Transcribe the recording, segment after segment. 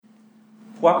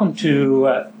Welcome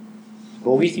to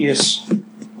Boethius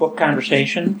Book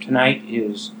Conversation. Tonight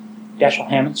is Dashiell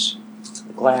Hammett's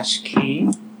The Glass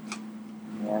Key,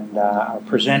 and our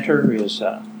presenter is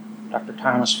Dr.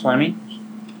 Thomas Fleming.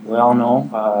 We all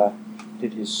know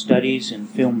did his studies in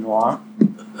film noir,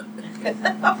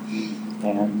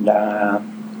 and I'll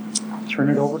turn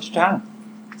it over to Tom.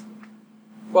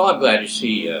 Well, I'm glad to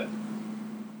see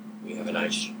we have a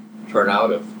nice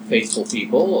turnout of faithful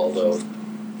people, although it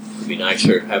would be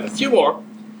nicer to have a few more.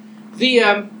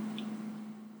 I'm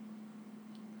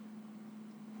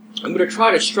going to try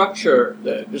to structure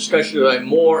the discussion tonight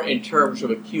more in terms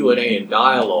of a Q&A and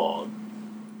dialogue.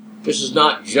 This is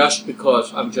not just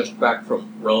because I'm just back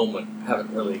from Rome and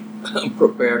haven't really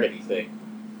prepared anything,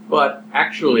 but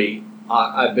actually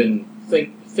I've been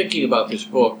thinking about this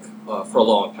book for a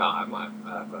long time.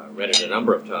 I've read it a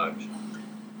number of times,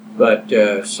 but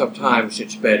sometimes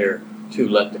it's better to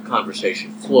let the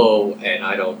conversation flow and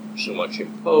I don't so much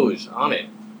impose on it.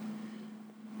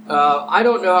 I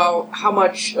don't know how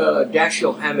much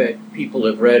Dashiell Hammett people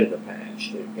have read in the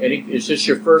past. Is this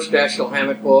your first Dashiell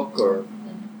Hammett book? Or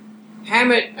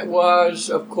Hammett was,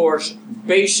 of course,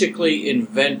 basically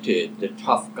invented the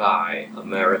tough guy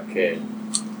American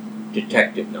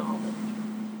detective novel.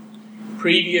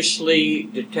 Previously,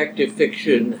 detective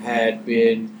fiction had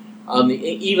been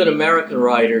even American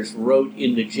writers wrote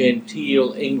in the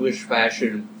genteel English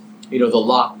fashion, the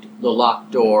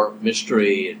locked door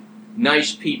mystery, and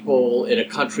nice people in a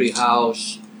country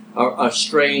house, a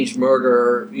strange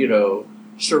murder,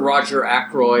 Sir Roger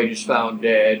Ackroyd is found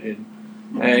dead,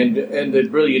 and the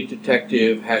brilliant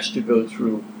detective has to go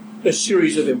through a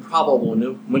series of improbable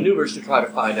maneuvers to try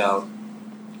to find out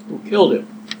who killed him.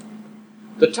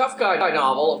 The tough guy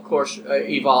novel, of course,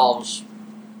 evolves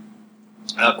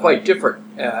quite different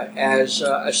as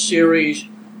a series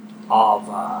of.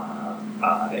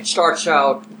 It starts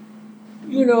out,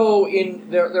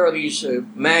 there are these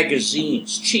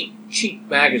magazines, cheap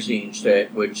magazines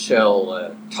that would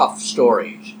sell tough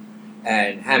stories,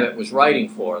 and Hammett was writing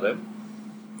for them,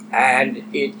 and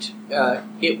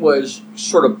it was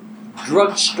sort of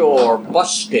drugstore,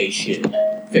 bus station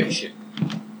fiction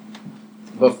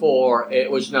before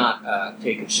it was not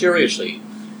taken seriously.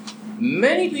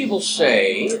 Many people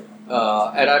say,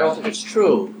 and I don't think it's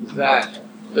true, that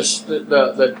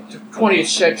the 20th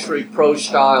century prose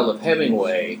style of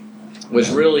Hemingway was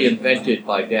really invented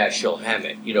by Dashiell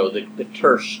Hammett. The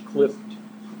terse, clipped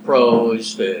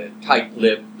prose, the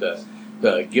tight-lipped,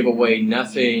 the give away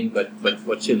nothing, but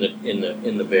what's in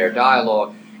the bare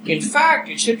dialogue. In fact,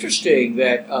 it's interesting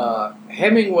that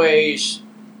Hemingway's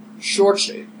short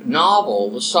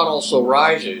novel, The Sun Also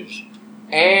Rises,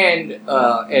 and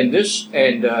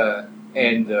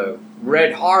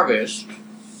Red Harvest,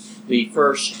 the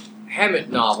first Hammett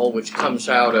novel, which comes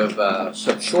out of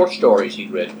some short stories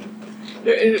he'd written,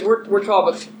 we're talking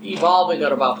about evolving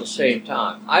at about the same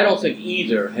time. I don't think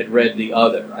either had read the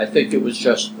other. I think it was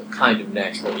just a kind of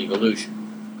natural evolution.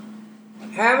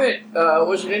 Hammett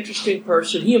was an interesting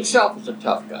person. He himself was a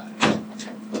tough guy.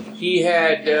 He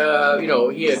had, I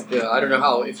don't know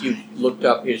how, if you looked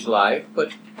up his life,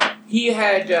 but he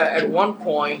had at one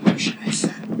point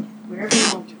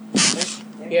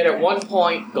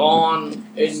gone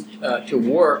to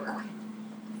work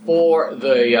for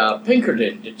the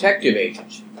Pinkerton Detective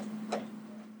Agency.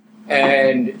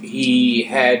 And he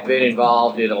had been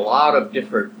involved in a lot of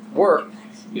different work.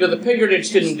 The Pinkertons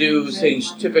didn't do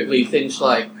things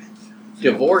like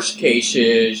divorce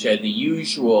cases and the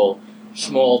usual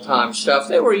small-time stuff.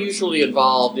 They were usually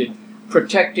involved in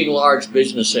protecting large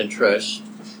business interests.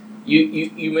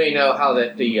 You may know how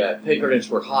that the Pinkertons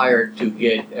were hired to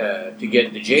get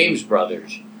the James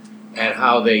brothers, and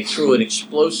how they threw an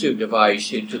explosive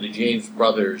device into the James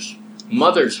brothers'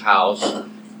 mother's house,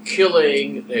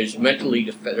 killing their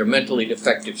mentally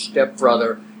defective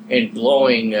stepbrother and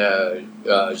blowing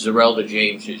Zerelda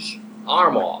James's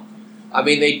arm off. I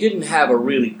mean, they didn't have a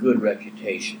really good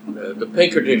reputation. The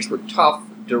Pinkertons were tough,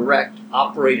 direct,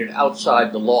 operated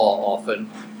outside the law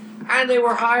often. And they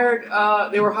were hired.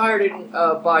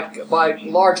 By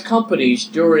large companies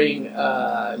during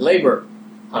labor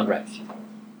unrest.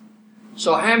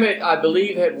 So Hammett, I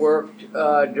believe, had worked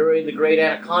during the Great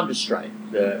Anaconda Strike,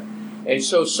 and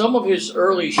so some of his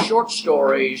early short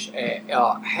stories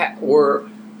were.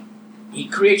 He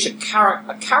creates a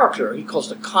character he calls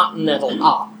the Continental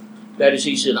Op. That is,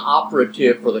 he's an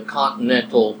operative for the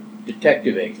Continental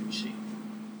Detective Agency.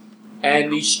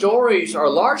 And these stories are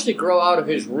largely grow out of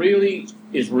his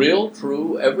real,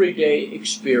 true, everyday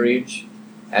experience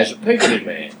as a Pinkerton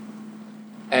man.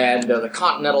 And the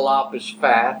Continental Op is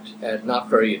fat and not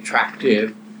very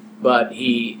attractive, but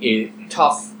he is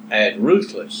tough and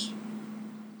ruthless.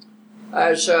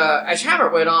 As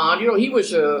Hamlet went on, he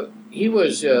was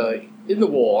in the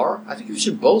war. I think he was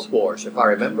in both wars, if I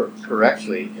remember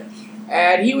correctly. Yes.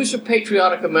 And he was a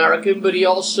patriotic American, but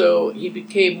he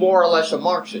became more or less a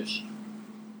Marxist.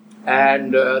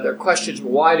 And there are questions: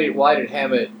 why did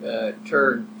Hammett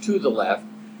turn to the left?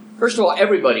 First of all,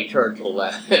 everybody turned to the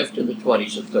left in the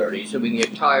 20s and 30s. I mean, the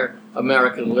entire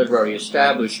American literary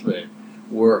establishment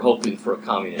were hoping for a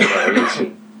communist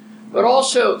revolution. But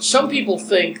also, some people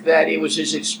think that it was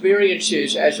his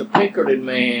experiences as a Pinkerton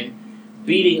man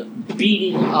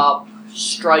beating up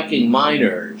striking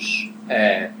miners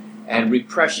and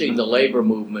repressing the labor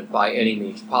movement by any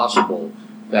means possible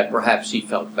that perhaps he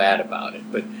felt bad about it.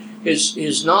 But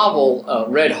his novel,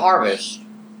 Red Harvest,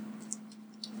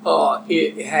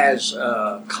 it has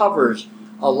covers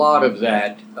a lot of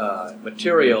that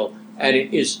material, and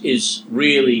it is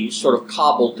really sort of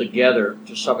cobbled together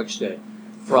to some extent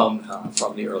from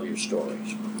the earlier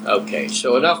stories. Okay,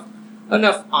 so enough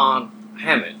on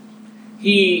Hammett.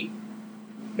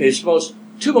 His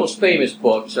two most famous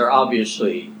books are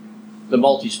obviously The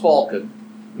Maltese Falcon,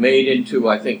 made into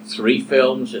I think 3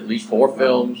 films, at least 4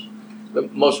 films.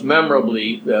 Most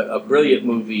memorably, a brilliant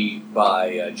movie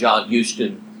by John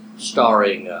Huston,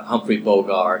 starring Humphrey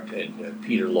Bogart and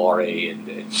Peter Lorre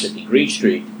and Sidney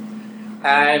Greenstreet,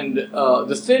 and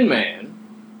The Thin Man,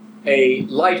 a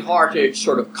light-hearted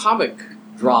sort of comic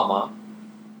drama,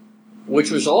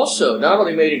 which was also not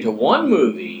only made into 1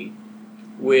 movie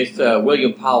with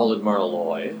William Powell and Myrna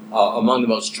Loy, among the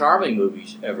most charming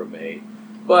movies ever made,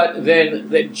 but then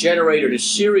that generated a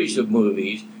series of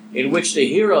movies in which the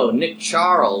hero, Nick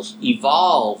Charles,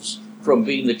 evolves from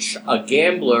being a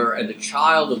gambler and the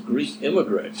child of Greek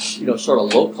immigrants, sort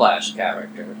of low-class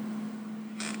character,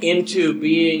 into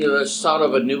being the son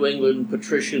of a New England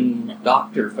patrician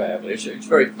doctor family. It's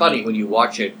very funny when you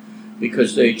watch it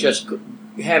because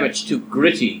Hammett's too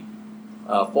gritty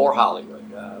for Hollywood.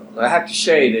 I have to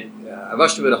say that I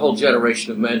must have been a whole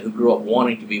generation of men who grew up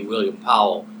wanting to be William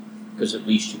Powell, because at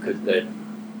least you could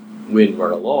then win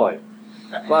Myrna Loy.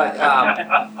 But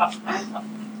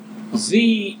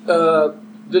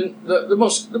the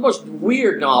most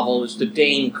weird novel is The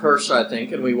Dane Curse, I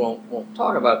think, and we won't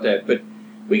talk about that. But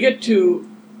we get to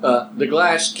The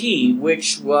Glass Key,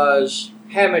 which was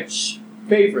Hammett's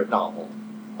favorite novel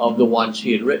of the ones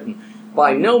he had written.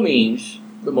 By no means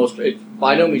the most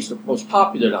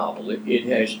popular novel. It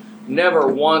has never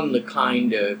won the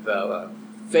kind of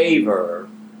favor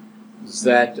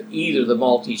that either The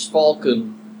Maltese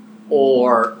Falcon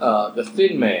or The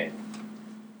Thin Man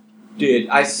did.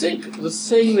 I think the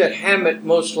thing that Hammett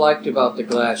most liked about The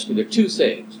Glass Key, there are 2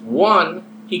 things. One,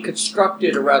 he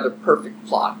constructed a rather perfect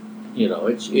plot.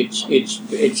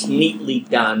 It's neatly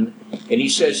done, and he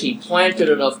says he planted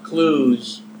enough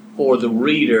clues for the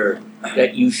reader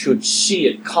that you should see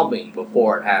it coming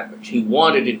before it happens. He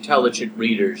wanted intelligent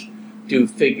readers to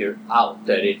figure out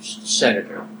that it's the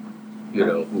senator,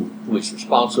 who is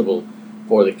responsible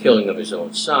for the killing of his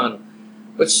own son.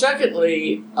 But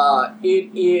secondly,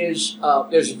 there's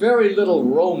very little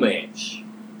romance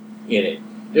in it.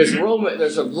 There's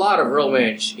a lot of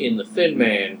romance in The Thin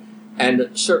Man,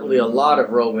 and certainly a lot of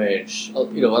romance,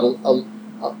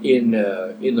 in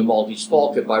The Maltese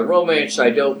Falcon. By romance, I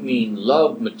don't mean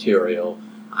love material.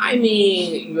 I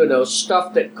mean,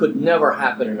 stuff that could never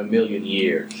happen in a million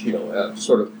years.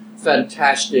 Sort of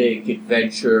fantastic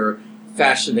adventure,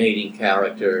 fascinating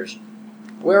characters.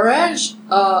 Whereas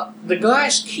The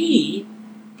Glass Key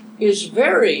is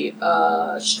very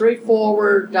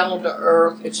straightforward, down to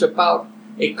earth. It's about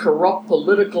a corrupt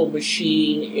political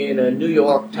machine in a New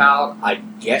York town. I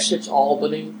guess it's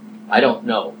Albany. I don't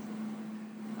know.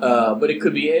 But it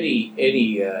could be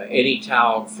any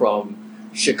town from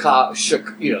Chicago,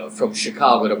 from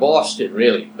Chicago to Boston,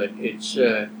 really. But it's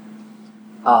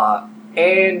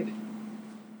and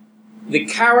the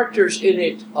characters in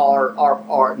it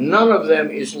are none of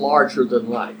them is larger than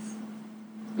life.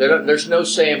 There's no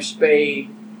Sam Spade.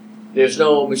 There's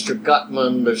no Mr.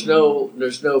 Gutman. There's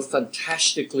no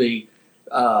fantastically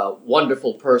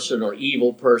wonderful person or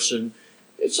evil person.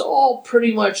 It's all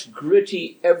pretty much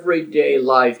gritty, everyday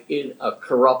life in a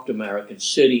corrupt American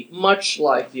city, much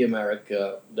like the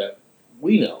America that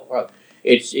we know.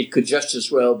 It could just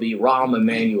as well be Rahm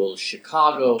Emanuel's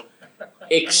Chicago,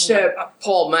 except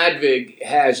Paul Madvig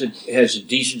has a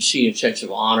decency and sense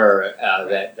of honor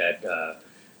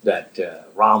that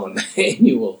Rahm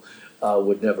Emanuel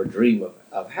would never dream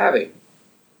of having.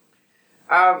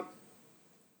 Let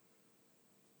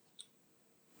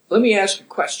me ask a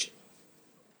question.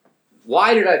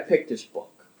 Why did I pick this book?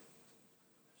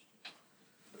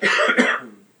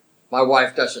 My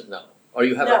wife doesn't know. Or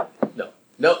you have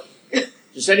no.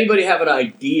 Does anybody have an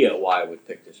idea why I would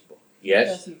pick this book? Yes?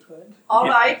 Yes, you could. All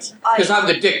right. Because I'm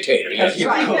the dictator. Yes, you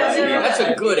Right. could. That's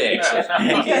a good answer.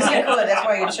 Because you could, that's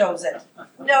why you chose it.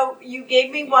 No, you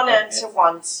gave me one answer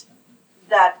once,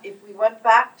 that if we went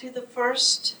back to the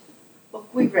first book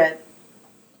we read,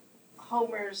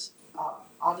 Homer's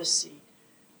Odyssey,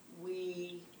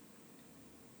 we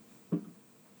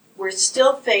were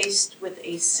still faced with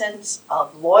a sense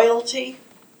of loyalty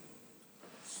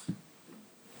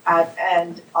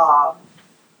and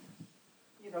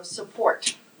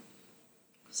support.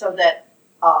 So that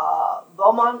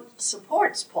Beaumont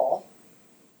supports Paul,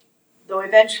 though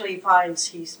eventually he finds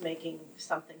he's making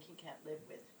something he can't live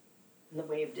with in the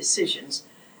way of decisions.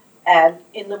 And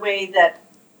in the way that,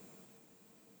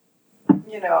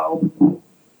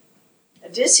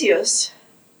 Odysseus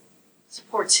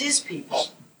supports his people.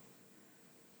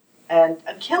 And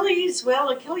Achilles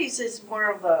is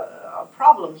more of a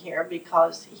problem here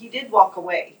because he did walk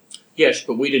away. Yes,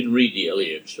 but we didn't read the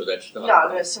Iliad, so that's not.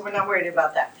 No, so we're not worried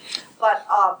about that. But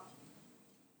well,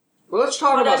 let's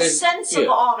talk about a this. sense of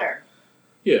honor.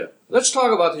 Yeah, let's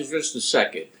talk about this just a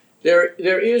second. There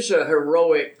is a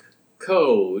heroic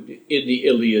code in the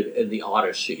Iliad and the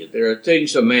Odyssey. There are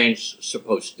things a man's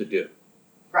supposed to do.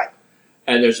 Right.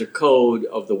 And there's a code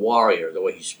of the warrior, the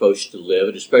way he's supposed to live,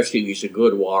 and especially if he's a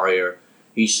good warrior,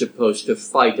 he's supposed to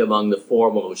fight among the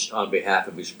foremost on behalf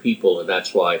of his people, and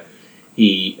that's why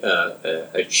he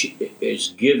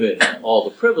is given all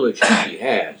the privileges he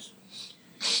has.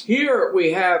 Here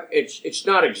we have, it's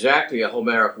not exactly a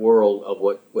Homeric world of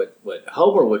what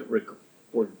Homer would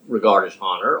regard as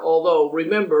honor, although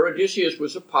remember, Odysseus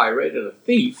was a pirate and a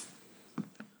thief,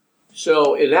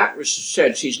 so in that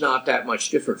sense he's not that much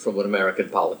different from an American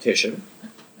politician.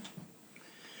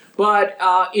 But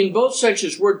in both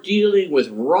senses we're dealing with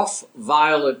rough,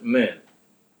 violent men.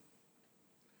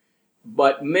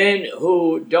 But men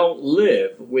who don't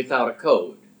live without a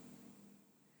code.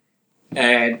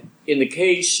 And in the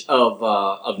case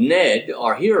of Ned,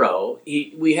 our hero,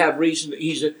 we have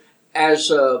reason. As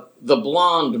the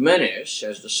blonde menace,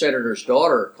 as the senator's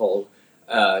daughter called,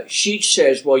 she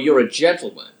says, "Well, you're a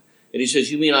gentleman," and he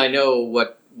says, "You mean I know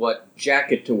what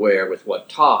jacket to wear with what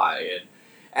tie?"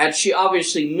 And she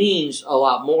obviously means a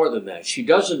lot more than that. She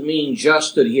doesn't mean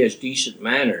just that he has decent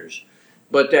manners,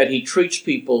 but that he treats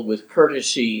people with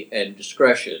courtesy and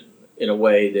discretion in a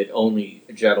way that only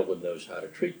a gentleman knows how to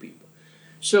treat people.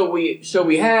 So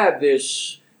we have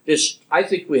this. I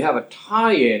think we have a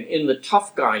tie-in in the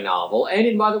tough guy novel, and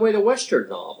in, by the way, the Western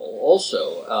novel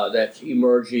also that's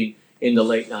emerging in the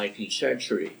late 19th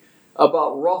century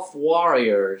about rough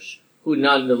warriors who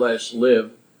nonetheless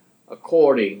live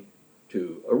according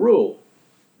to a rule.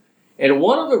 And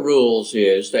one of the rules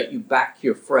is that you back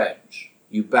your friends.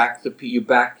 You back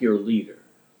your leader.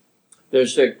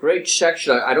 There's a great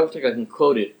section, I don't think I can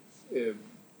quote it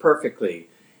perfectly,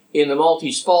 in the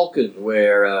Maltese Falcon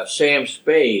where Sam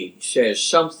Spade says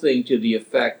something to the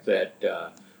effect that,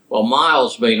 well,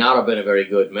 Miles may not have been a very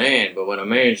good man, but when a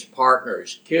man's partner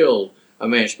is killed, a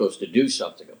man's supposed to do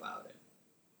something about it.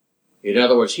 In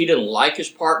other words, he didn't like his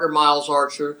partner, Miles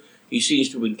Archer. He seems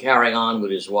to have been carrying on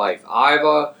with his wife,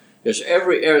 Iva. But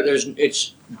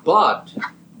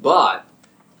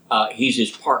he's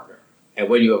his partner, and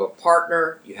when you have a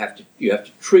partner, you have to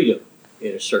treat him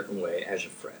in a certain way as a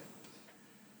friend.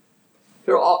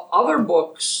 There are other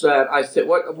books that I think.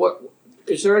 What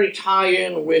is there any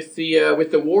tie-in with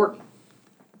the Warden,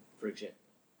 for example?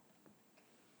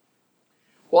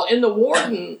 Well, in the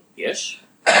Warden, yes.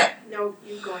 No,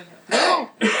 you go ahead. No.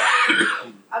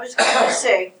 I was going to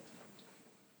say,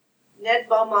 Ned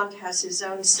Beaumont has his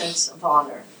own sense of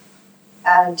honor,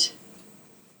 and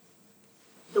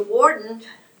the Warden,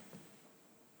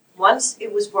 once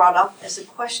it was brought up as a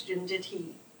question, did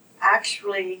he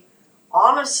actually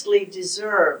honestly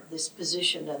deserve this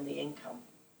position and the income?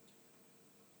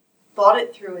 Thought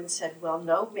it through and said, well,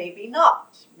 no, maybe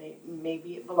not.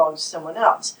 Maybe it belongs to someone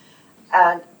else.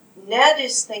 And Ned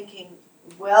is thinking,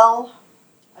 well,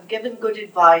 I've given good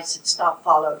advice, it's not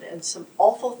followed, and some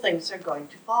awful things are going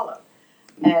to follow.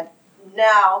 And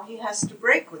now he has to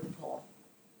break with Paul.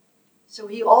 So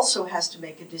he also has to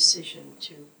make a decision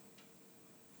to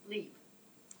leave.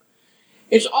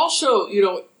 It's also,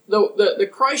 the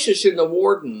crisis in the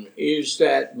Warden is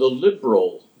that the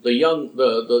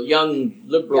young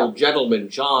liberal gentleman,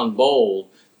 John Bold,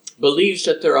 believes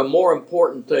that there are more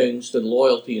important things than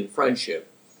loyalty and friendship.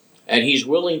 And he's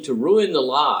willing to ruin the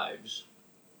lives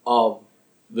of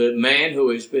the man who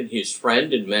has been his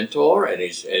friend and mentor and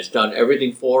has done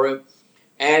everything for him,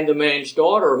 and the man's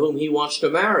daughter whom he wants to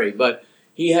marry. But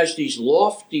he has these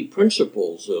lofty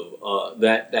principles of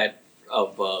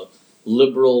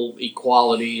liberal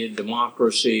equality and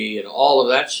democracy and all of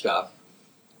that stuff,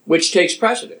 which takes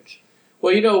precedence.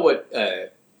 Well, you know what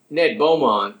Ned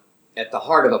Beaumont, at the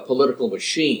heart of a political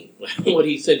machine, what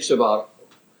he thinks about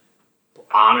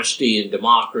honesty and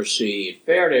democracy and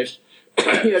fairness,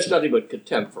 he has nothing but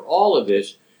contempt for all of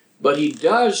this, but he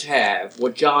does have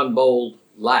what John Bold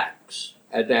lacks,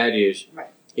 and that is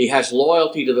he has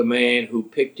loyalty to the man who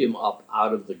picked him up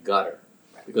out of the gutter.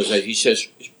 Because as he says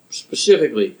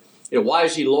specifically, why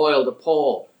is he loyal to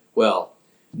Paul? Well,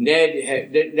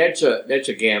 Ned's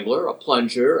a gambler, a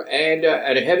plunger, and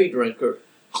a heavy drinker.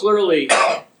 Clearly,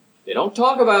 they don't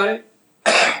talk about it,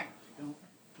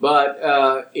 but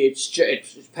it's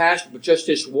past just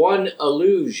this one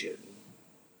illusion,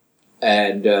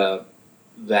 and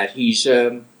that he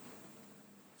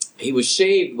was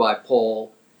saved by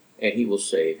Paul, and he will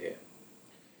save him.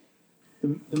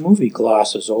 The movie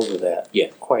glosses over that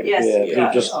quite a bit.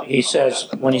 Yes. He says,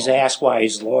 when he's asked why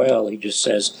he's loyal, he just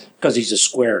says, because he's a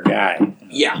square guy.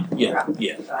 Yeah.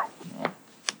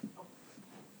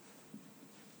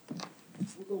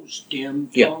 Those dim,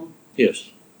 Yeah. Tom.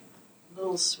 Yes.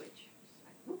 Little switch.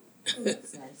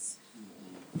 That's nice.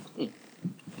 Give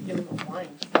him a wine.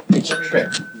 It's a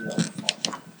trick.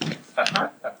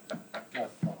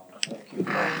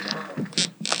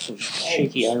 So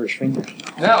shaky Irish fingers.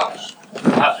 Now,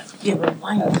 Give him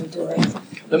wine to do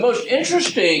it. the most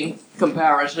interesting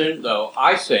comparison, though,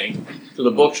 I think, to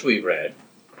the books we read,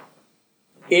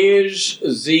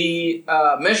 is the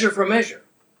Measure for Measure.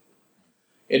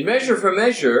 In Measure for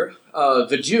Measure,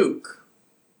 the Duke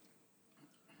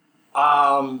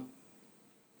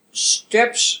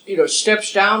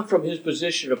steps down from his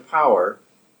position of power,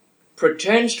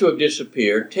 pretends to have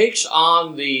disappeared, takes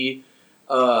on the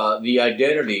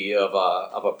identity of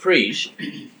a priest,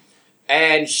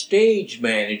 and stage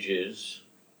manages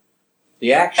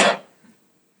the action.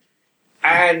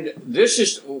 And this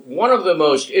is one of the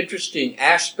most interesting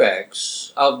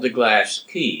aspects of the Glass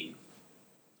Key,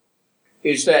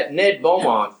 is that Ned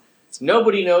Beaumont,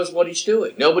 nobody knows what he's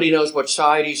doing. Nobody knows what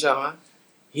side he's on.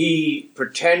 He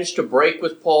pretends to break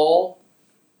with Paul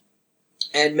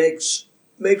and makes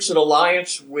an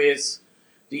alliance with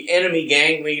the enemy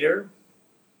gang leader,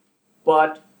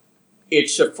 but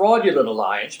it's a fraudulent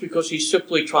alliance because he's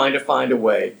simply trying to find a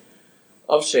way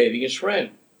of saving his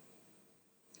friend.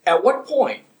 At what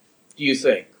point do you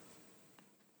think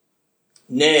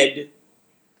Ned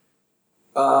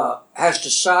has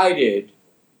decided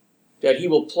that he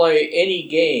will play any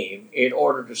game in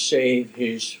order to save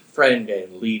his friend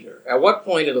and leader? At what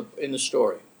point in the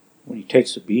story? When he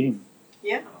takes a beating.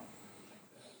 Yeah.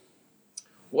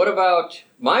 What about,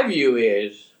 my view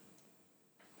is,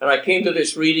 and I came to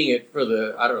this reading it for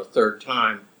the, third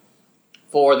time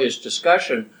for this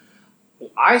discussion,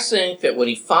 I think that when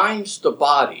he finds the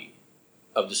body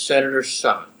of the senator's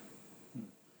son,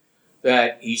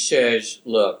 that he says,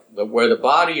 look, where the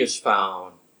body is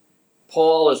found,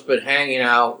 Paul has been hanging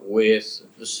out with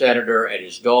the senator and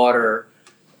his daughter.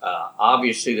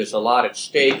 Obviously, there's a lot at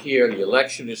stake here. The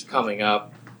election is coming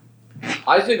up.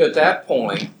 I think at that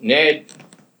point, Ned,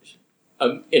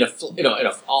 in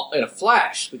a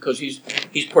flash, because he's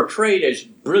portrayed as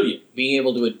brilliant, being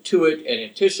able to intuit and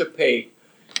anticipate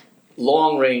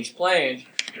long-range plans.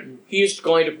 He's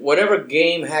going to, whatever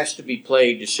game has to be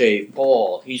played to save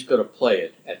Paul, he's going to play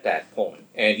it at that point.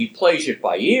 And he plays it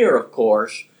by ear, of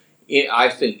course. I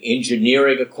think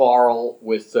engineering a quarrel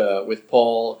with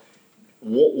Paul.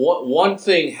 One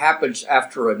thing happens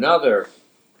after another,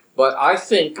 but I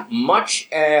think much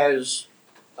as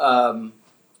the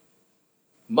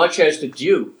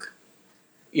Duke,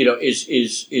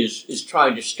 is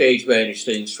trying to stage manage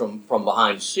things from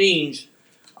behind the scenes,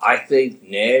 I think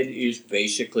Ned is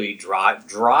basically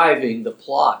driving the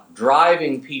plot,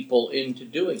 driving people into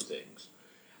doing things.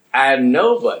 And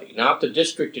nobody, not the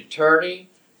district attorney,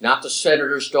 not the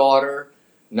senator's daughter,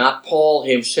 not Paul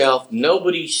himself,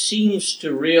 nobody seems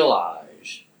to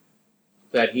realize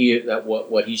that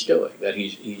what he's doing, that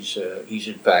he's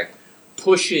in fact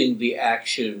pushing the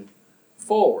action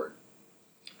forward.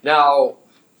 Now,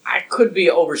 I could be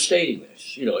overstating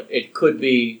this. It could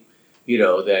be,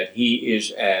 that he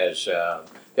is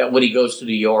that when he goes to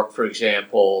New York, for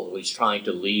example, when he's trying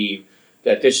to leave,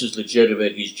 that this is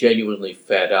legitimate, he's genuinely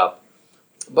fed up.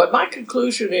 But my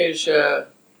conclusion is,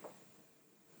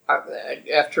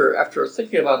 after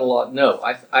thinking about it a lot, no.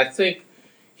 I think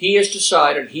he has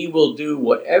decided he will do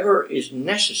whatever is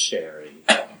necessary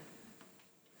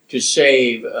to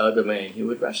save the man he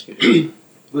would rescue.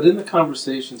 But in the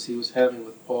conversations he was having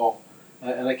with Paul,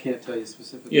 and I can't tell you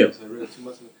specifically because I read it too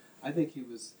much, I think he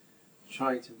was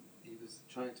trying to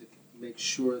make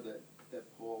sure that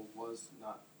Paul was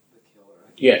not the killer.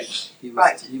 Yes. He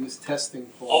was testing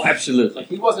Paul. Oh, absolutely. Like,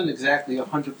 he wasn't exactly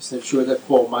 100% sure that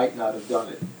Paul might not have done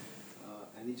it,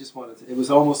 and he just wanted to. It was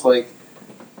almost like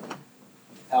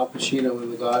Al Pacino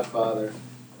in The Godfather,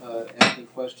 asking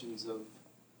questions of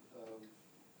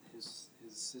his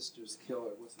sister's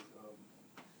killer. What's his,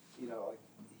 like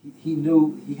he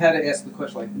knew he had to ask the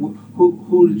question, like,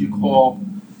 who did you call?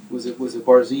 Was it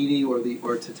Barzini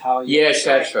or Tatalia? Yes,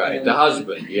 that's right. And the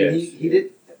husband. Yes. He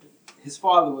did. His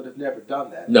father would have never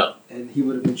done that. No. And he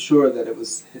would have been sure that it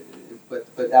was.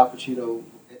 But Al Pacino,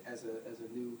 as a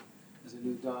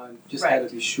new Don, just had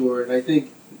to be sure. And I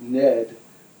think Ned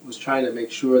was trying to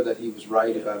make sure that he was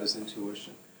right about his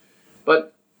intuition.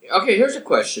 But okay, here's a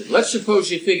question. Let's suppose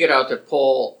he figured out that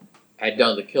Paul had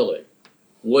done the killing.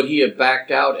 Would he have backed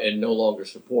out and no longer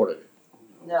supported it?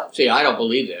 No. See, I don't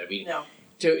believe that. I mean, No.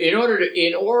 in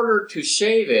order to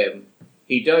save him,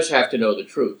 he does have to know the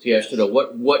truth. He has to know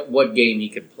what game he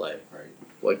can play. Right.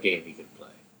 What game he can play.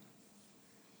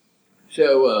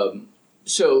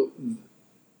 So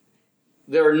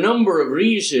there are a number of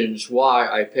reasons why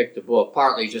I picked the book.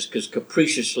 Partly just because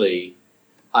capriciously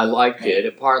I liked it,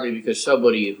 and partly because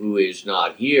somebody who is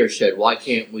not here said, "Why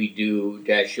can't we do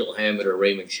Dashiell Hammett or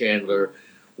Raymond Chandler?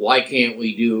 Why can't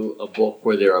we do a book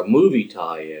where there are movie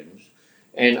tie-ins?"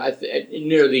 And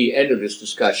near the end of this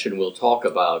discussion, we'll talk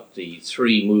about the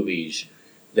 3 movies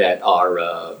that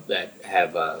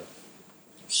have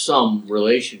some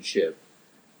relationship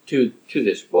to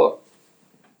this book.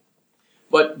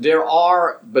 But there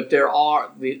are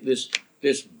this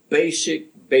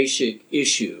basic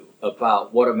issue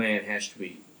about what a man has to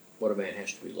be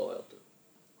loyal to.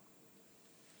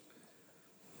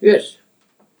 Yes.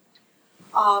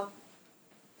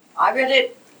 I read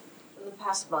it in the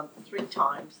past month 3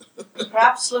 times,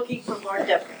 perhaps looking for more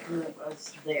depth than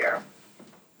was there.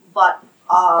 But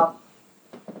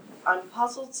I'm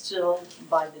puzzled still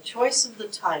by the choice of the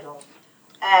title,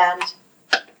 and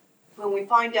when we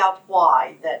find out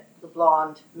why, that the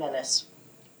blonde menace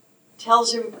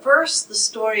tells him first the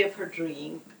story of her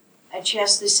dream, and she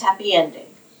has this happy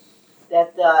ending.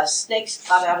 That the snakes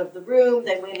got out of the room,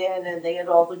 they went in and they had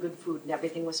all the good food and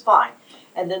everything was fine.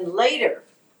 And then later,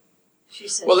 she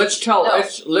says, "Well, let's tell. No.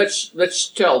 Let's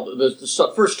tell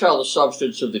first tell the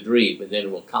substance of the dream, and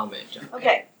then we'll comment."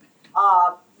 Okay,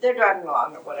 they're driving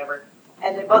along or whatever,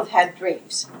 and they both had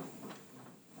dreams.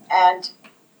 And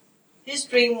his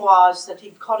dream was that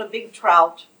he'd caught a big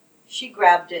trout, she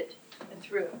grabbed it and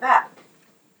threw it back.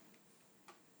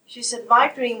 She said, "My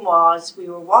dream was we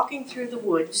were walking through the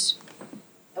woods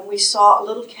and we saw a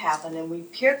little cabin and we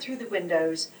peered through the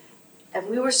windows and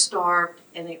we were starved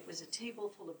and it was a table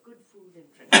full of good food and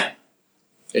drink."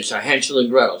 It's a Hansel and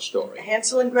Gretel story. A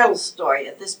Hansel and Gretel story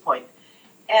at this point.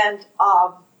 And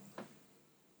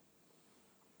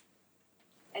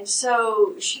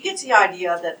so she gets the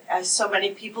idea that, as so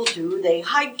many people do, they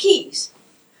hide keys.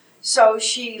 So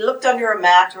she looked under a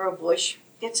mat or a bush,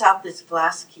 gets out this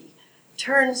glass key,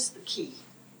 turns the key,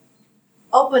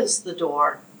 opens the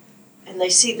door, and they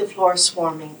see the floor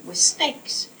swarming with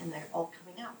snakes, and they're all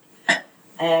coming out.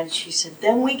 And she said,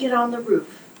 "Then we get on the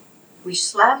roof, we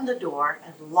slam the door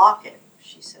and lock it."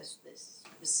 She says this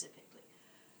specifically.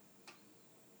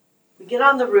 "We get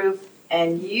on the roof,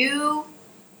 and you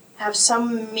have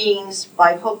some means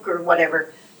by hook or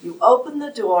whatever. You open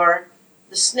the door,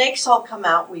 the snakes all come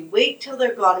out, we wait till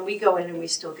they're gone, and we go in and we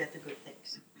still get the good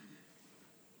things."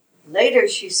 Later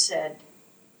she said,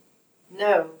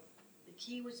 "No, the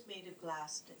key was made of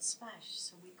glass and it smashed,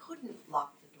 so we couldn't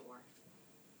lock the door,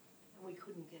 and we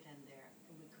couldn't get in there,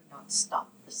 and we could not stop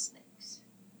the snakes."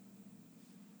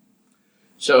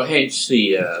 So hence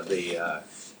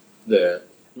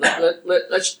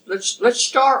let's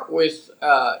start with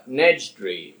Ned's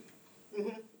dream.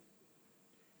 Mm-hmm.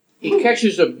 He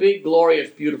catches a big, glorious,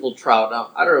 beautiful trout.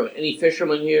 Now, I don't know, any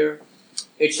fishermen here?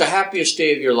 It's the happiest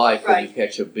day of your life when you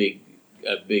catch a big,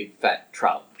 fat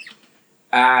trout.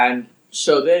 And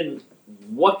so then,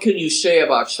 what can you say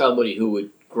about somebody who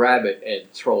would grab it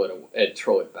and throw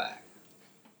it back?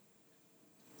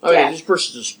 I mean, this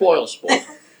person's a spoil sport.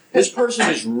 This person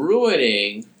is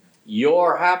ruining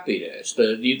your happiness.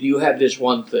 You have this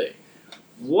one thing.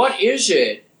 What is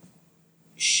it?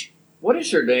 What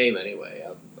is her name anyway?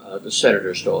 The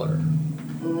senator's daughter.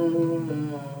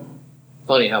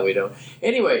 Funny how we don't.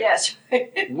 Anyway, Yes.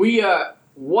 we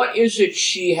what is it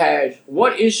she has?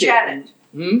 What is Janet.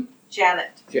 it?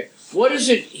 Janet. What is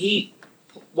it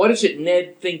What does it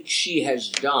Ned think she has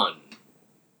done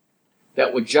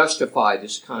that would justify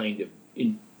this kind of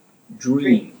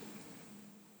dream?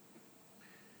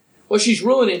 Well, she's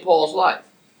ruining Paul's life.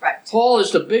 Right. Paul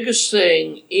is the biggest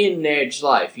thing in Ned's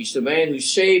life. He's the man who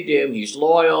saved him. He's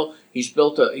loyal. He's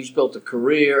built a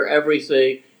career,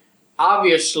 everything.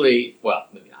 Obviously, well,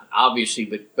 maybe not obviously,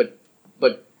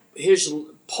 but his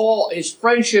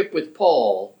friendship with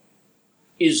Paul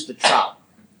is the trout.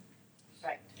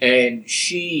 Right. And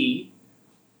she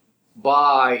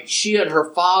and her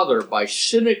father, by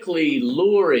cynically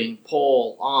luring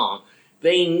Paul on,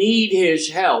 they need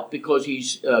his help because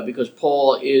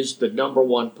Paul is the number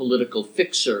one political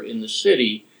fixer in the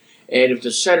city, and if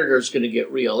the senator is going to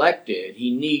get reelected,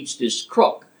 he needs this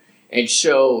crook. And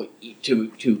so,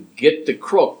 to get the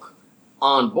crook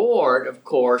on board, of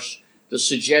course, the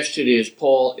suggestion is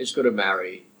Paul is going to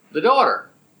marry the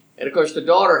daughter, and of course, the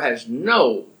daughter has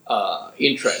no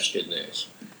interest in this.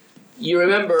 You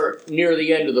remember near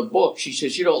the end of the book, she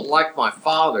says, "You don't like my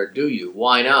father, do you?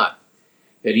 Why not?"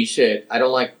 And he said, "I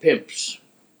don't like pimps."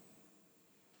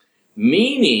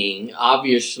 Meaning,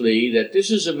 obviously, that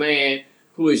this is a man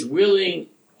who is willing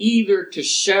either to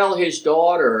sell his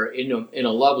daughter in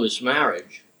a loveless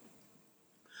marriage,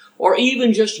 or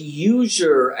even just use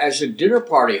her as a dinner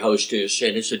party hostess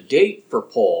and as a date for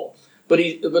Paul. But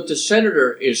the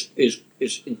senator is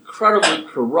incredibly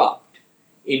corrupt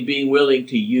in being willing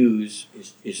to use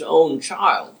his own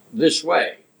child this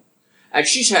way. And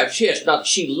she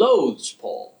loathes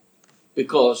Paul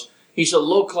because he's a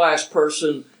low-class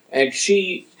person, and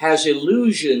she has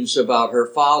illusions about her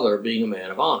father being a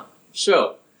man of honor.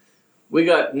 So, we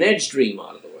got Ned's dream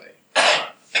out of the way.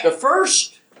 The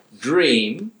first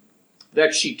dream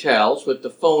that she tells with the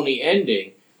phony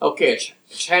ending, okay,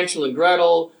 it's Hansel and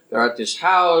Gretel, they're at this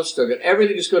house,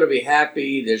 everything is going to be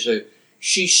happy,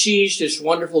 she sees this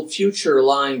wonderful future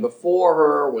lying before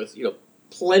her with,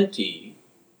 plenty.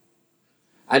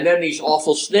 And then these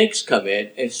awful snakes come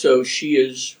in, and so she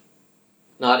is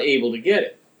not able to get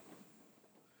it.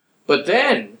 But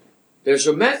then there's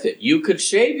a method. You could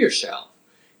save yourself.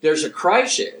 There's a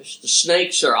crisis. The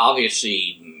snakes are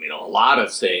obviously, a lot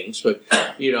of things, but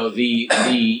the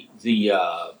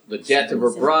death of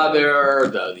her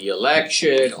brother, the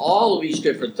election, all of these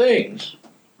different things.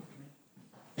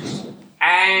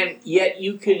 And yet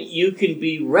you can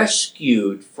be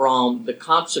rescued from the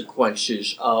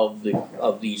consequences of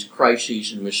these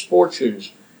crises and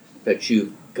misfortunes that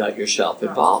you've got yourself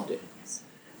involved in.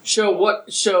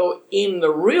 So in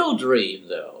the real dream,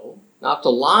 though, not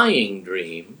the lying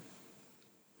dream,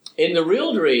 in the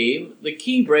real dream, the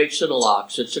key breaks and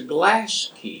locks. It's a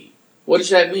glass key. What does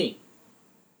that mean?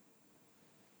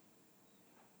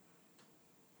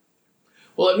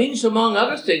 Well, it means, among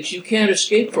other things, you can't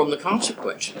escape from the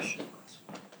consequences.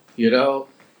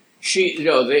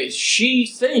 She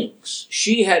thinks,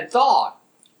 she had thought,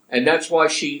 and that's why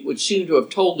she would seem to have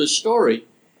told this story.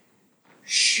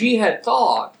 She had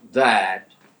thought that,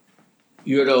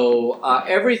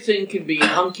 everything can be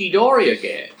hunky-dory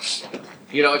again.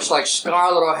 It's like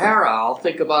Scarlett O'Hara. I'll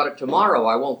think about it tomorrow.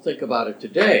 I won't think about it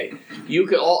today.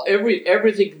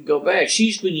 Everything can go bad.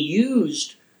 She's been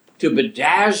used to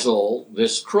bedazzle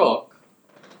this crook,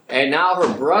 and now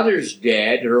her brother's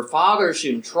dead, her father's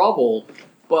in trouble,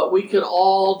 but we can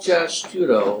all just,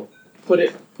 put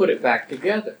it back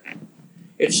together.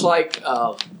 It's like,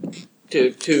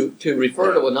 to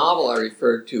refer to a novel I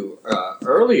referred to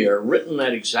earlier, written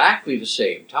at exactly the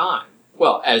same time,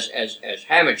 well, as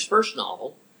Hammack's first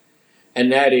novel,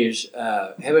 and that is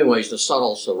Hemingway's The Sun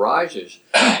Also Rises.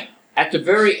 At the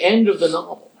very end of the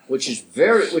novel, which is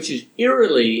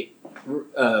eerily,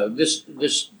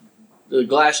 the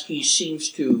glass key seems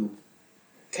to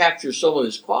capture some of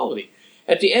this quality.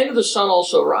 At the end of The Sun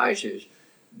Also Rises,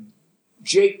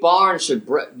 Jake Barnes and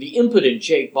the impotent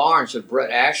Jake Barnes and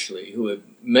Brett Ashley, who are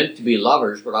meant to be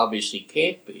lovers but obviously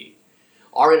can't be,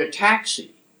 are in a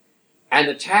taxi. And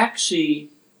the taxi,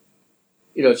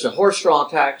 it's a horse-drawn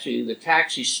taxi. The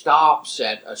taxi stops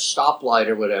at a stoplight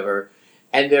or whatever,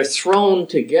 and they're thrown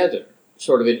together,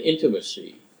 sort of in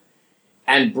intimacy.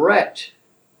 And Lady Brett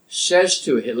says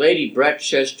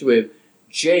to him,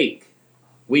 "Jake,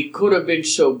 we could have been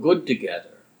so good together."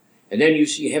 And then you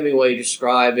see Hemingway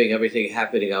describing everything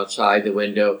happening outside the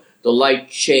window. The light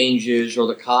changes, or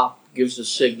the cop gives the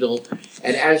signal.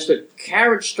 And as the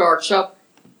carriage starts up,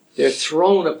 they're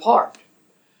thrown apart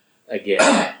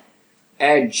again.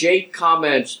 And Jake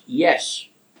comments, "Yes,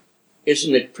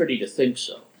 isn't it pretty to think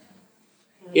so?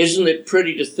 Isn't it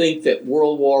pretty to think that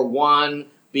World War I,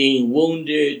 being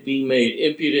wounded, being made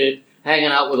impudent,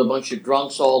 hanging out with a bunch of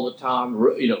drunks all the time,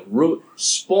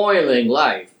 spoiling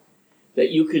life,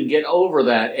 that you can get over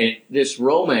that, and this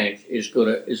romance is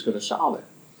gonna solve it."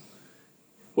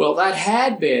 Well, that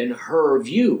had been her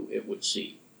view, it would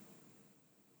seem.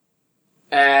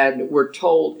 and we're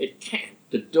told it can't.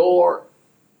 The door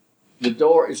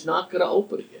is not going to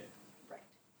open again. Right.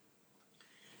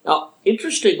 Now,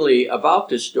 interestingly about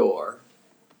this door,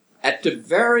 at the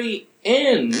very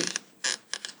end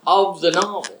of the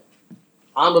novel,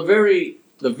 on the very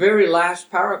last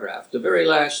paragraph, the very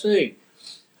last thing,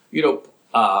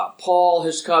 Paul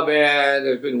has come in,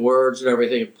 there's been words and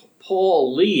everything.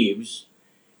 Paul leaves,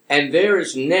 and there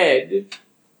is Ned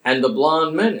and the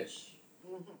blonde menace.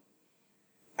 Mm-hmm.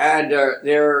 And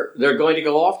they're going to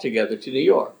go off together to New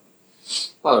York.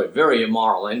 By the way, very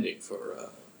immoral ending for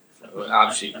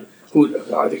obviously, who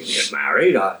are they going to get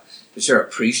married? Is there a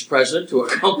priest present to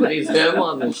accompany them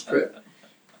on this trip?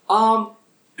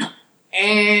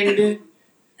 And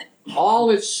all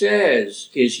it says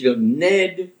is,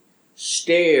 Ned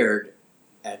stared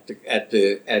at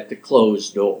the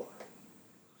closed door.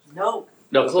 No,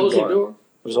 No, closed the door.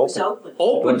 It was it was open. open.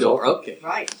 Open door. Okay.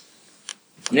 Right.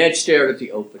 Ned stared at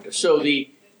the open door. So the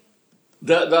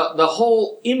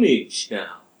whole image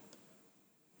now,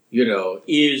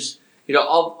 is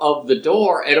of the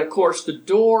door, and of course the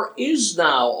door is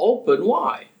now open.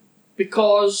 Why?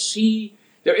 Because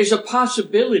there is a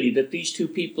possibility that these two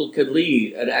people could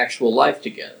lead an actual life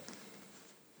together.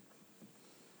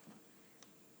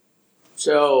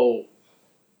 So,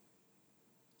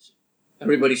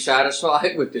 everybody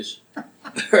satisfied with this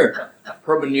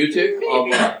hermeneutic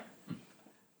of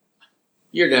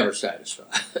you're never satisfied.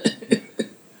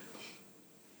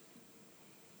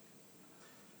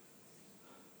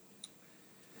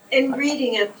 In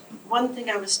reading it, one thing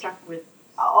I was struck with,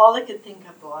 all I could think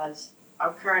of was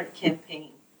our current campaign,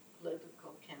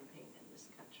 political campaign in this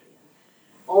country, and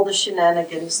all the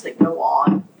shenanigans that go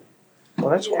on. Well,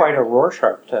 that's quite a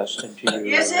Rorschach test into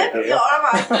you. Is it? Yeah, all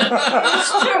right.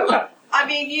 It's true. I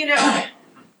mean,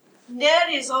 Ned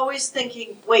is always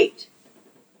thinking, wait,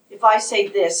 if I say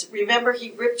this, remember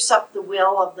he rips up the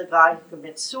will of the guy who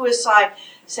commits suicide,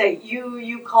 say,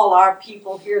 you call our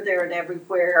people here, there, and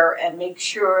everywhere, and make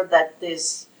sure that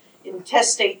this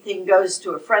intestate thing goes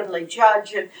to a friendly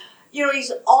judge. And,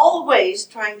 he's always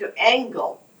trying to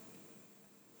angle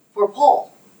for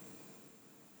Paul.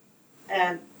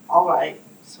 And, all right,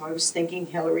 so I was thinking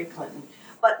Hillary Clinton.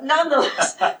 But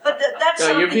nonetheless, that's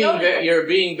No, something you're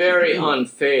being very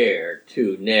unfair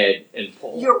to Ned and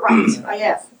Paul. You're right, I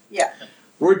am, yeah.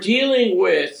 We're dealing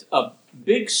with a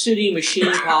big city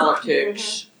machine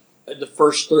politics, the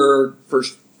first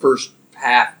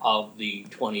half of the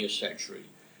 20th century,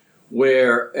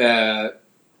 where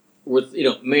with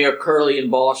Mayor Curley in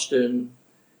Boston,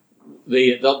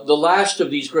 the last of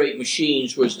these great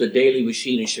machines was the Daley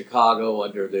machine in Chicago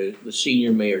under the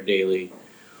senior Mayor Daley.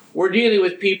 We're dealing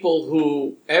with people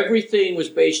who everything was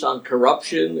based on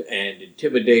corruption and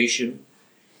intimidation,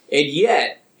 and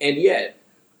yet,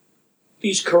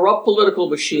 these corrupt political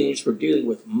machines were dealing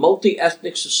with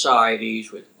multi-ethnic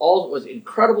societies with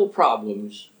incredible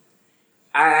problems,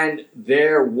 and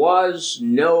there was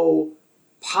no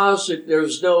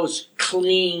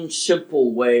clean,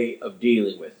 simple way of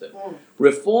dealing with them.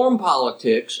 Reform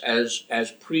politics,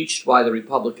 as preached by the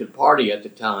Republican Party at the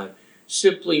time,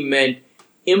 simply meant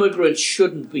immigrants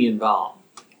shouldn't be involved.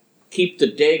 Keep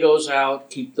the Dagos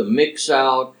out, keep the Mix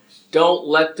out, don't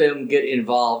let them get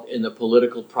involved in the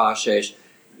political process.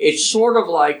 It's sort of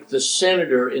like the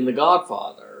senator in The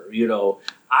Godfather.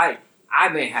 I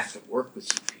may have to work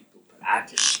with you people, but I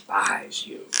despise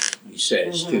you, he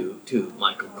says to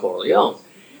Michael Corleone.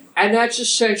 And that's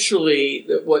essentially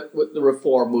what the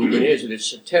reform movement is, and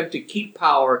it's an attempt to keep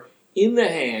power in the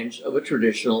hands of a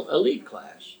traditional elite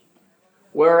class.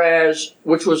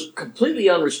 Which was completely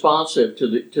unresponsive to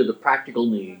the practical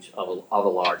needs of a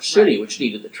large city, which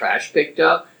needed the trash picked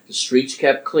up, the streets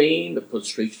kept clean, the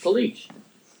streets policed.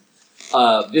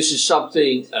 This is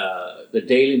something the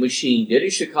Daley machine did in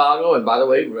Chicago, and by the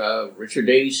way, Richard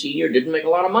Daley Sr. didn't make a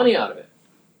lot of money out of it,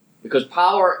 because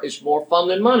power is more fun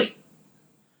than money.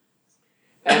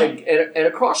 And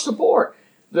across the board,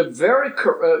 these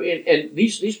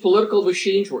political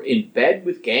machines were in bed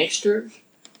with gangsters,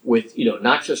 with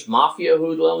not just mafia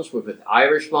hoodlums, but with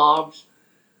Irish mobs.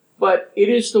 But it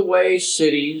is the way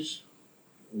cities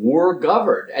were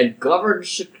governed, and governed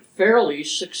fairly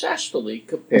successfully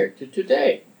compared to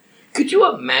today. Could you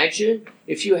imagine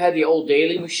if you had the old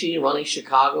Daley machine running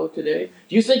Chicago today?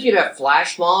 Do you think you'd have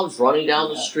flash mobs running down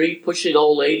the street, pushing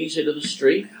old ladies into the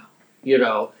street?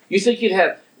 You think you'd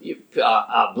have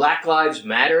Black Lives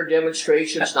Matter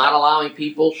demonstrations not allowing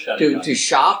people to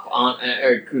shop on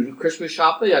Christmas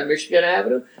shopping on Michigan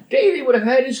Avenue? Daley would have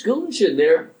had his goons in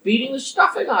there beating the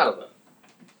stuffing out of them.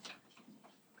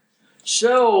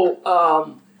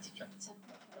 So,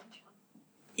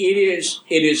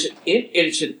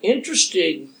 It's an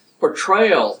interesting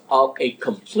portrayal of a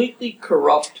completely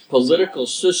corrupt political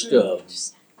system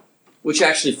which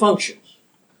actually functions.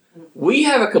 We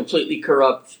have a completely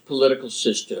corrupt political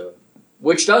system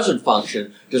which doesn't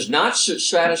function, does not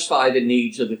satisfy the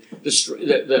needs of the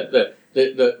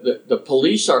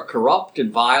police are corrupt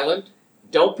and violent,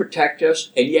 don't protect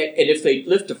us, and if they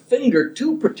lift a finger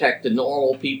to protect the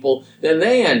normal people, then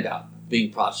they end up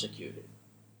being prosecuted.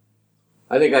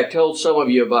 I think I told some of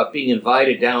you about being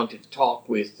invited down to talk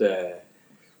with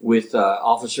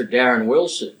Officer Darren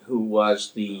Wilson, who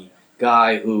was the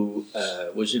guy who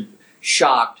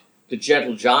shot the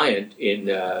gentle giant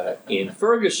in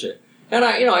Ferguson. And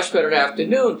I spent an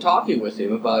afternoon talking with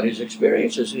him about his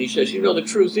experiences, and he says, the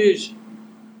truth is,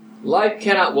 life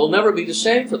will never be the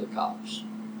same for the cops.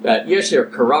 That yes, there are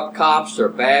corrupt cops, there are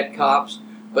bad cops,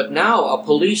 but now a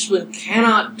policeman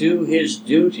cannot do his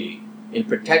duty in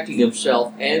protecting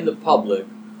himself and the public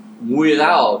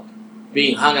without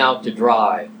being hung out to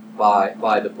dry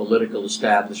by the political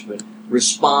establishment,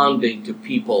 responding to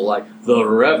people like the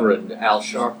Reverend Al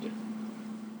Sharpton.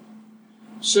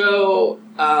 So,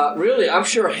 really, I'm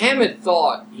sure Hammett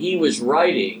thought he was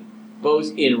writing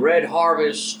both in Red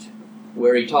Harvest,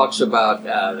 where he talks about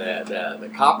the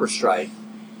copper strike,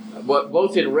 but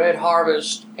both in Red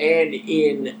Harvest and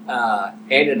in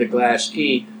the Glass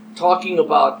Key, talking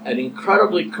about an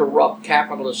incredibly corrupt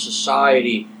capitalist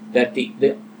society that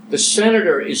the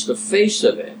senator is the face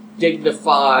of it,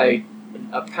 dignified,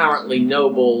 apparently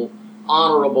noble,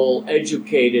 honorable,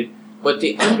 educated, but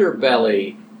the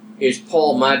underbelly is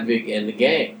Paul Madvig and the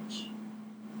gangs.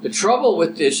 The trouble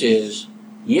with this is,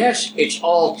 yes, it's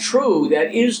all true,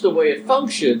 that is the way it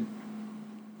functioned,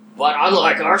 but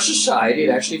unlike our society, it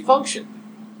actually functioned.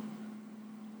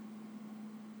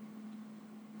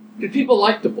 Did people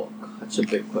like the book? That's a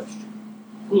big question.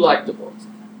 Who liked the book?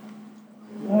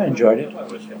 I enjoyed it.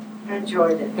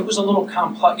 Enjoyed it. It was a little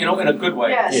complex, in a good way.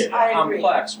 Yes, Yeah. I agree.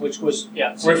 Complex, which was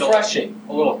Yeah, refreshing.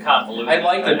 a little convoluted. I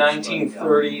like the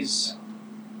 1930s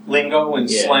lingo and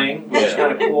Yeah. slang, which is Yeah.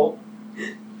 kind of cool.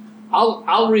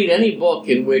 I'll read any book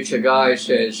in which a guy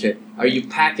says, "Are you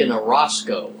packing a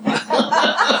Roscoe?"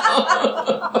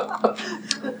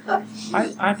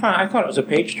 I thought it was a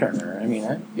page turner. I mean,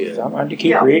 I wanted to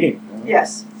keep Yeah. reading.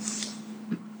 Yes.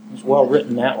 It was well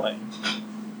written that way.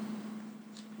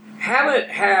 Hammett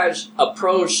has a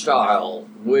prose style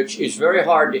which is very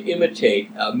hard to imitate.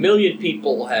 A million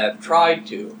people have tried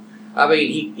to. I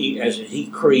mean, he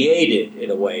created,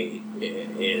 in a way,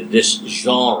 this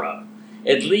genre.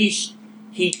 At least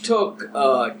he took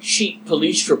cheap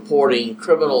police reporting,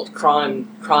 criminal crime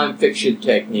fiction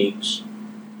techniques,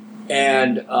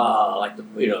 and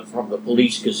from the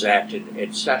Police Gazette,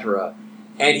 etc.,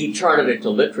 and he turned it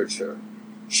into literature.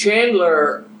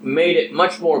 Chandler made it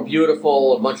much more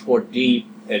beautiful, much more deep,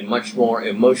 and much more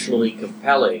emotionally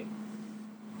compelling.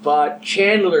 But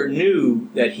Chandler knew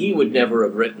that he would never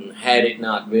have written had it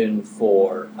not been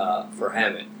for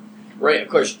Hammett. Right? Of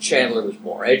course, Chandler was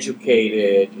more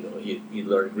educated. He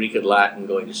learned Greek and Latin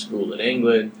going to school in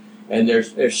England, and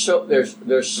there's so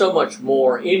much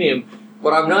more in him.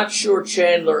 But I'm not sure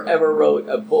Chandler ever wrote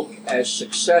a book as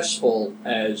successful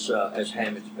as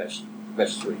Hammett's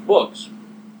best three books.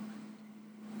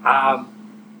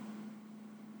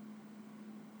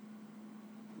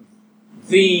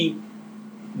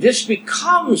 This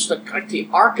becomes the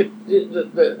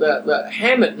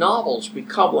Hammett novels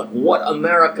become what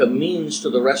America means to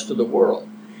the rest of the world,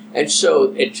 and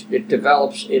so it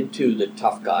develops into the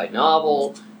tough guy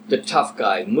novel, the tough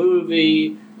guy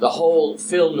movie, the whole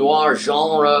film noir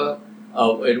genre,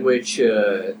 in which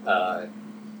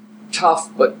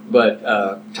tough but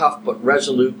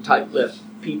resolute, tight-lipped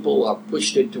people are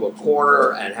pushed into a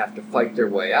corner and have to fight their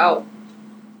way out,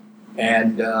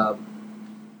 and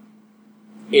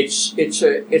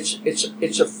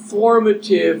it's a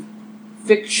formative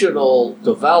fictional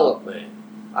development,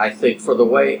 I think, for the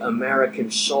way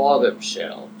Americans saw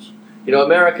themselves.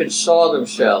 Americans saw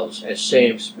themselves as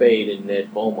Sam Spade and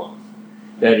Ned Beaumont.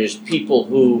 That is, people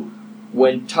who,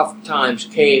 when tough times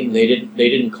came, they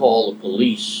didn't call the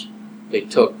police. They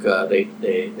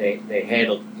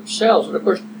handled it themselves. And of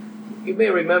course, you may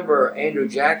remember Andrew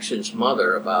Jackson's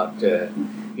mother about,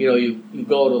 you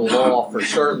go to the law for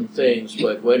certain things,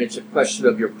 but when it's a question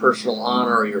of your personal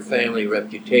honor or your family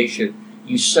reputation,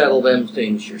 you settle them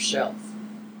things yourself.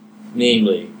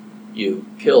 Namely, you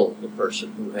kill the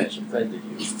person who has offended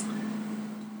you.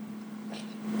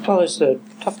 Well, is the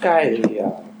tough guy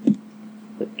the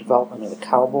development of the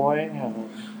cowboy?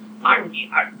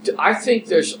 I think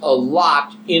there's a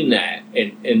lot in that,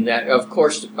 and that of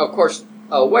course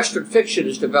Western fiction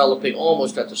is developing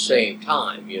almost at the same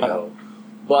time, you know.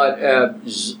 But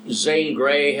Zane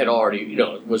Grey had already,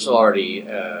 was already,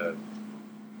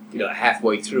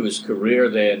 halfway through his career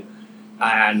then,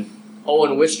 and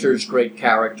Owen Wister's great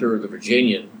character, the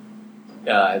Virginian,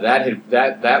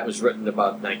 that was written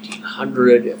about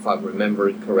 1900, if I'm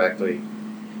remembering correctly.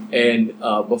 And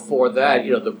before that,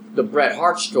 the Bret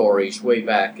Hart stories way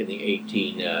back in the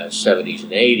 1870s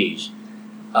and 80s.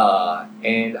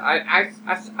 And I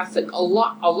think a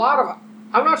lot of,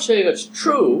 I'm not saying it's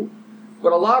true,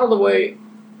 but a lot of the way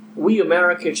we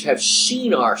Americans have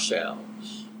seen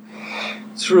ourselves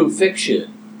through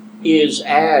fiction is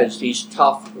as these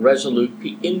tough, resolute,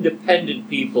 independent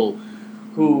people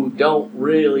who don't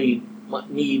really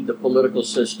need the political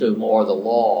system or the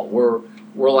law. We're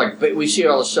like, we see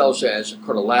ourselves as a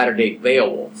kind of latter-day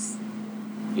Beowulf,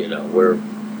 where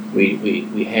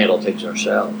we handle things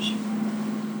ourselves.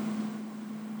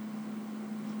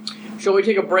 Shall we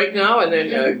take a break now and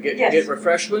then get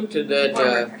refreshment and then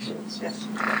we'll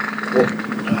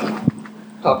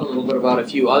talk a little bit about a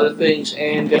few other things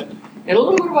and a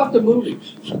little bit about the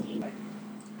movies.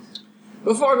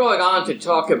 Before going on to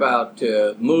talk about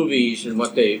movies and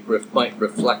what they might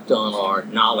reflect on our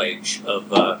knowledge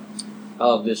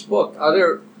of this book, are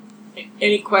there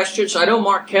any questions? I know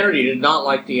Mark Kennedy did not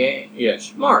like the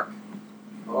yes, Mark.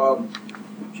 Would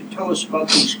you tell us about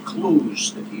these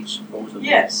clues that he supposedly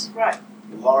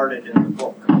larded in the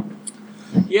book?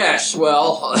 Yes,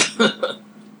 well...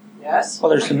 Yes? Well,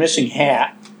 there's the missing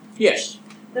hat. Yes.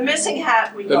 The missing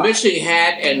hat we got. The missing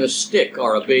hat and the stick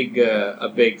are a big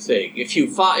thing. If you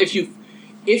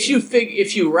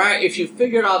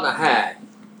figured on the hat,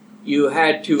 you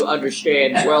had to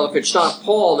understand. Well, if it's not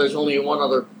Paul, there's only one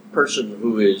other person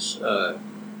who is.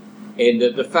 And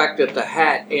the fact that the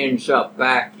hat ends up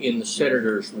back in the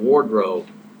senator's wardrobe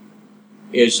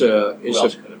is a big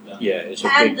key.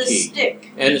 And the stick.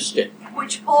 And the stick.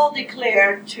 Which Paul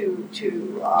declared to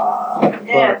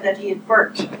Ned that he had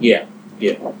burnt. Yeah.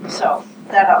 So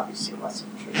that obviously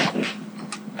wasn't true.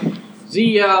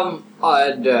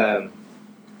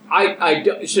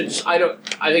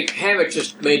 I think Hammett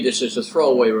just made this as a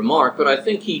throwaway remark, but I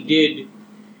think he did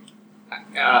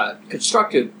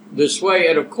construct it this way.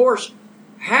 And of course,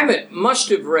 Hammett must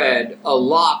have read a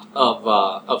lot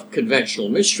of conventional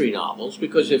mystery novels,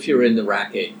 because if you're in the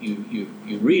racket, you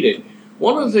read it.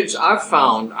 One of the things I've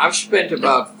found, I've spent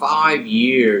about 5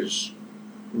 years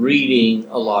reading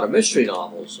a lot of mystery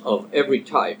novels of every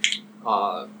type,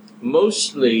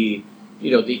 mostly,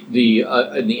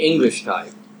 the English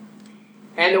type.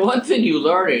 And the one thing you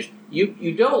learn is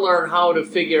you don't learn how to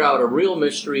figure out a real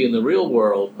mystery in the real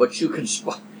world, but you can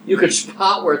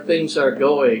spot where things are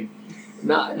going.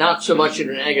 Not so much in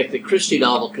an Agatha Christie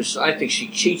novel, because I think she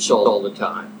cheats all the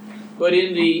time. But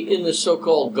in the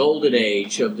so-called golden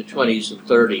age of the 20s and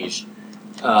 30s,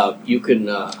 you can,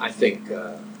 I think,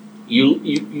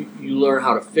 you learn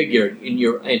how to figure it, and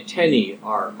your antennae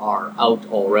are out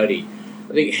already.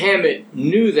 I think Hammett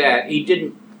knew that.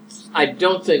 I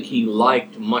don't think he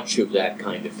liked much of that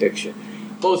kind of fiction.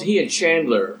 Both he and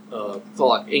Chandler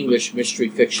thought English mystery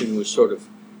fiction was sort of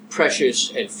precious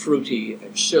and fruity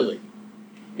and silly.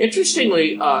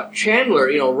 Interestingly, Chandler,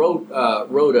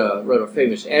 wrote a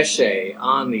famous essay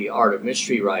on the art of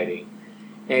mystery writing,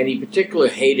 and he particularly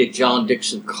hated John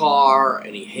Dixon Carr,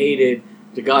 and he hated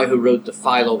the guy who wrote the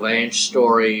Philo Vance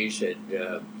stories.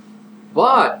 And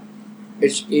but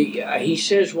he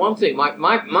says one thing.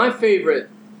 My favorite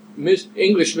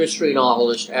English mystery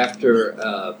novelist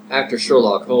after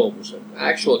Sherlock Holmes, an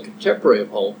actual contemporary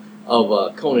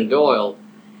of Conan Doyle,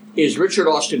 is Richard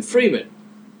Austin Freeman,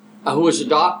 who is a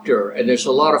doctor, and there's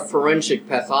a lot of forensic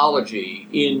pathology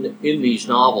in these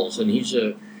novels, and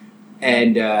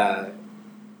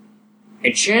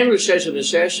and Chandler says in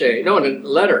this essay, in a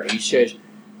letter, he says,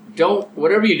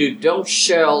 whatever you do, don't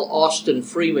sell Austin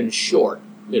Freeman short.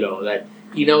 That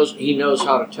he knows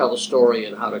how to tell a story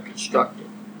and how to construct it.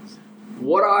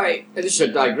 And this is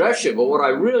a digression, but what I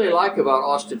really like about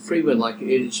Austin Freeman,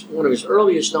 it's one of his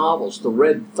earliest novels, The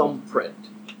Red Thumbprint.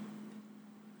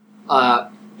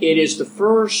 It is the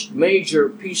first major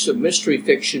piece of mystery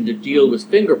fiction to deal with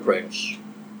fingerprints.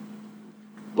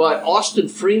 But Austin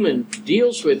Freeman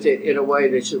deals with it in a way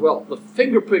that says, well, the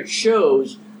fingerprint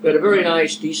shows that a very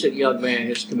nice, decent young man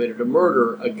has committed a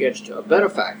murder against a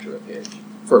benefactor of his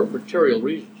for material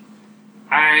reasons.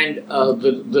 And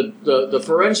the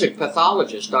forensic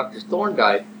pathologist, Dr.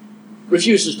 Thorndike,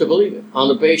 refuses to believe it on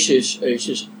the basis, he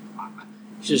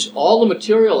says all the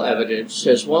material evidence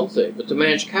says one thing, but the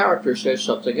man's character says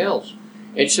something else.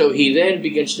 And so he then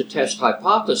begins to test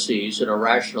hypotheses in a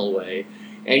rational way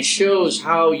and shows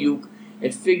how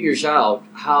and figures out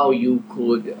how you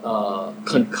could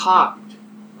concoct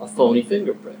a phony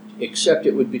fingerprint, except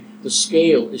it would be, the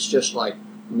scale is just like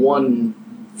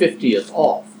 1/50th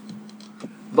off.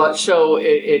 But so it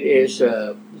is,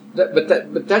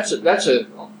 that's a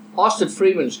Austin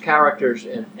Freeman's characters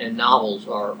and novels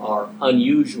are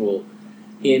unusual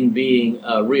in being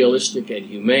realistic and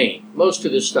humane. Most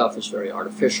of this stuff is very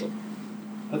artificial.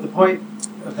 But the point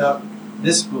about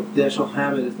this book, Dashiell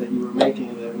Hammett, is that you were making,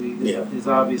 and that is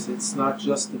obvious. It's not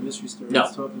just the mystery story. No.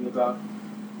 It's talking about,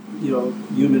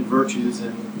 human virtues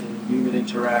and human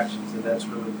interactions, and that's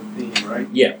really the theme, right?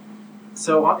 Yeah.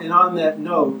 So, and on that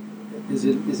note, is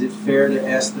it fair to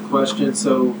ask the question?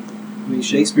 So, I mean,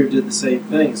 Shakespeare did the same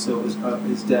thing. So, is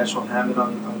Dashiell Hammett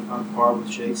on par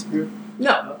with Shakespeare?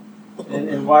 No.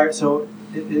 And why? So,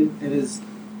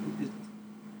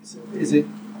 is it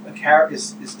a character?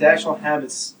 Is Dashiell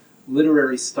Hammett's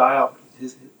literary style,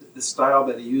 the style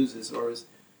that he uses, or his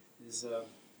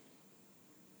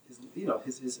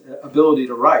ability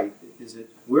to write? Is it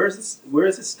where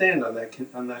does it stand on that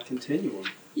continuum?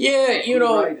 Yeah,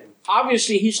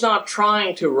 obviously he's not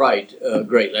trying to write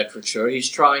great literature. He's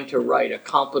trying to write a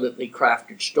competently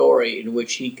crafted story in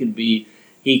which he can be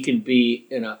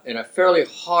in a fairly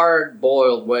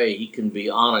hard-boiled way. He can be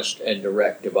honest and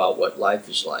direct about what life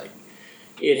is like.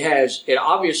 It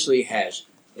obviously has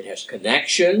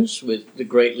connections with the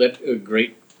great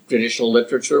traditional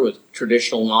literature, with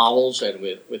traditional novels, and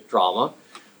with drama.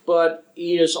 But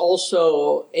he is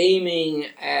also aiming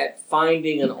at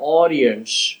finding an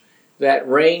audience that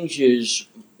ranges,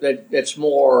 that's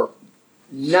more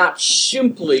not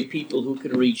simply people who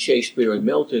can read Shakespeare and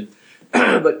Milton,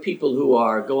 but people who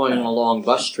are going on a long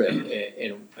bus trip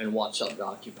and want something to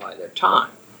occupy their time.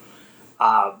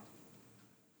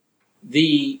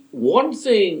 The one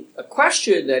thing, a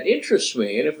question that interests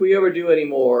me, and if we ever do any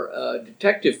more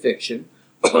detective fiction,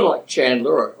 like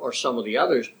Chandler or some of the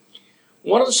others,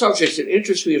 one of the subjects that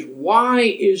interests me is, why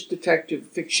is detective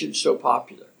fiction so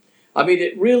popular? I mean,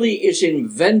 it really is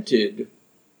invented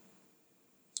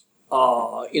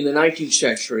in the 19th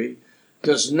century,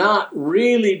 does not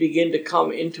really begin to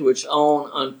come into its own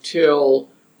until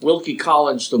Wilkie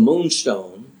Collins' The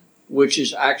Moonstone, which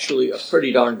is actually a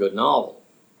pretty darn good novel.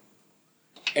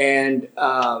 And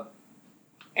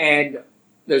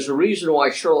there's a reason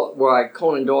why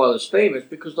Conan Doyle is famous,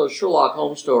 because those Sherlock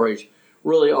Holmes stories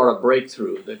really are a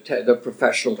breakthrough. The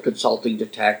professional consulting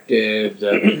detective,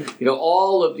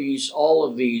 all of these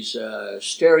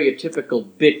stereotypical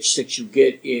bits that you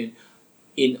get in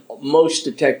most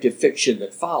detective fiction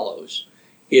that follows.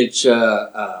 It's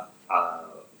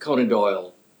Conan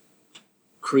Doyle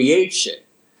creates it.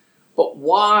 But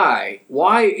why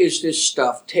is this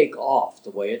stuff take off the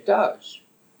way it does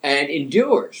and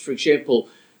endures? For example,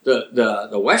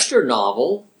 the Western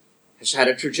novel has had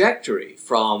a trajectory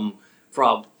from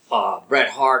Bret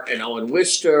Hart and Owen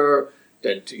Wister,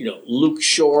 then to, Luke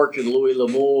Short and Louis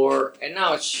L'Amour, and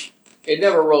now it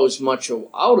never rose much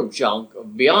out of junk,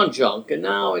 beyond junk, and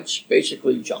now it's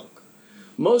basically junk.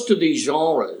 Most of these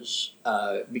genres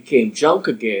became junk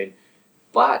again,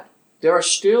 but there are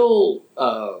still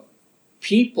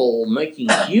people making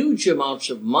huge amounts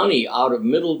of money out of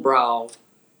middle-brow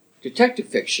detective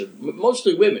fiction,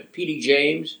 mostly women. P.D.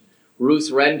 James, Ruth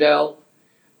Rendell.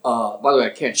 By the way, I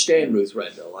can't stand Ruth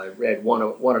Rendell. I read one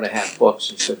and a half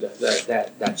books and said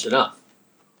that's enough.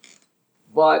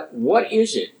 But what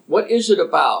is it? What is it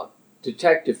about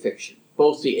detective fiction?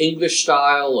 Both the English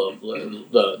style of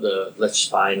the let's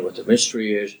find what the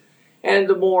mystery is, and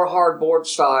the more hard-boiled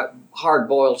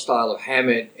style of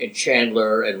Hammett and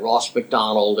Chandler and Ross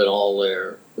MacDonald and all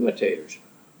their imitators.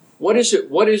 What is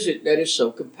it that is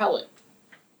so compelling?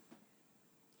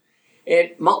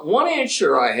 And one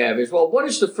answer I have is, well, what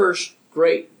is the first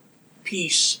great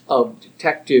piece of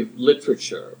detective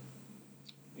literature?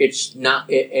 It's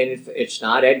not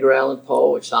Edgar Allan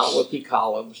Poe, it's not Wilkie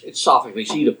Collins, it's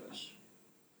Sophocles' Oedipus.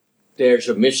 There's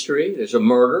a mystery, there's a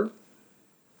murder.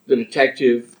 The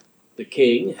detective, the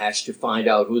king, has to find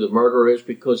out who the murderer is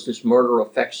because this murder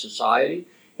affects society.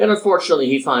 And unfortunately,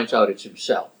 he finds out it's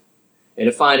himself. And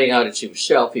in finding out it's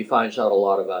himself, he finds out a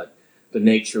lot about the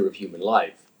nature of human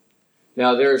life.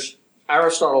 Now,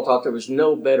 Aristotle thought there was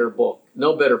no better book,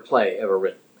 no better play ever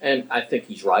written. And I think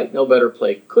he's right. No better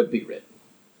play could be written.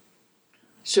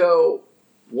 So,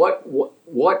 what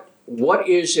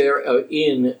is there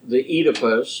in the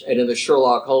Oedipus and in the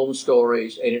Sherlock Holmes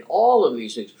stories and in all of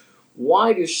these things?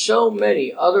 Why do so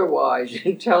many otherwise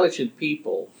intelligent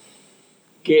people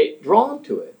get drawn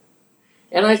to it?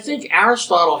 And I think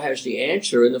Aristotle has the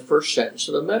answer in the first sentence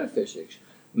of the Metaphysics.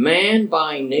 Human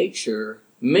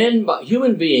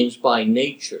beings by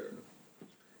nature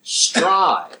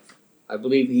strive. I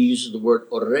believe he uses the word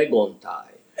oregontai.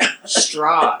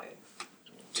 Strive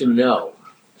to know.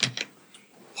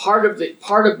 Part of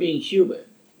being human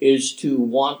is to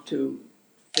want to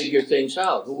figure things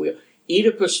out.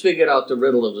 Oedipus figured out the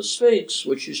riddle of the Sphinx,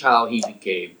 which is how he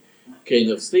became king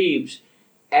of Thebes,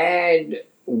 and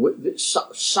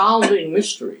solving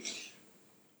mysteries,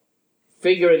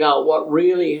 figuring out what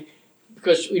really,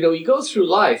 because you go through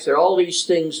life, there are all these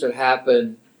things that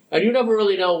happen, and you never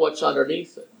really know what's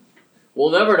underneath it.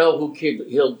 We'll never know who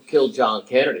killed John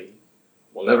Kennedy.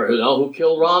 We'll never know who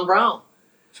killed Ron Brown.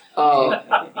 But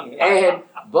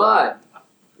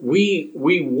we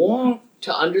want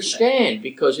to understand,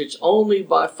 because it's only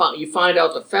by you find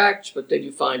out the facts, but then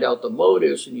you find out the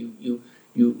motives, and you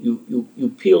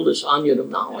peel this onion of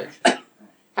knowledge. And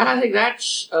I think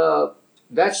that's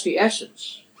the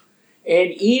essence.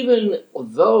 And even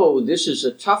though this is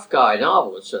a tough guy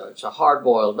novel, it's a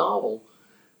hard-boiled novel,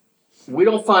 we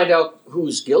don't find out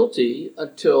who's guilty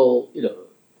until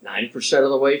 90%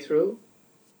 of the way through.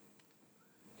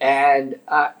 And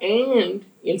in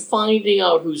finding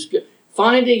out who's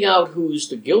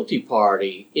the guilty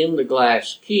party in the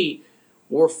Glass Key,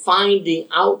 we're finding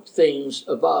out things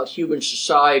about human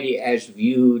society as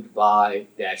viewed by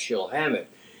Dashiell Hammett.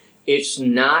 It's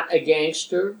not a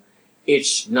gangster.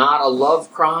 It's not a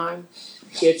love crime.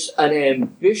 It's an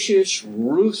ambitious,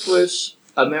 ruthless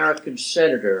American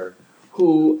senator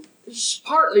who,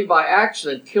 partly by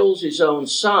accident, kills his own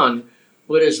son,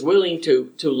 but is willing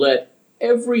to let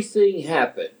everything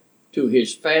happen to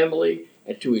his family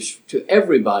and to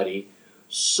everybody,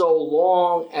 so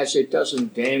long as it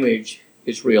doesn't damage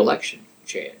his reelection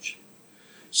chance.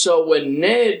 So when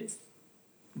Ned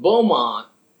Beaumont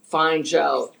finds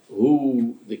out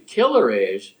who the killer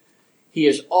is, he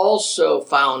has also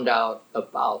found out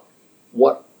about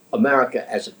what America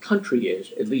as a country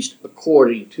is, at least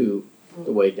according to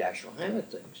the way Dashiell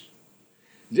Hammett thinks.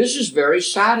 This is very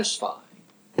satisfying.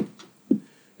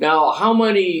 Now, how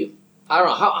many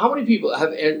people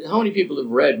have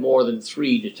read more than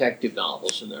 3 detective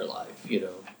novels in their life?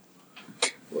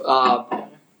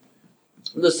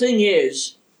 The thing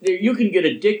is, you can get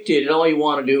addicted, and all you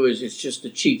want to do is it's just the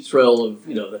cheap thrill of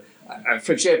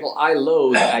for example, I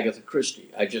loathe Agatha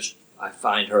Christie. I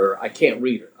find her, I can't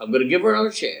read her. I'm going to give her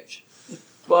another chance.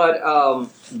 But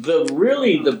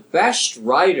the best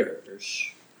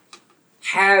writers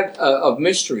have of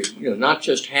mystery, not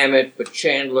just Hammett, but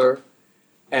Chandler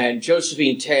and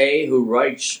Josephine Tay, who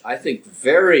writes, I think,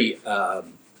 very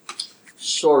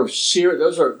sort of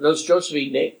serious. Those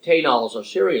Josephine Tay novels are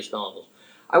serious novels.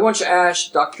 I once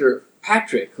asked Dr.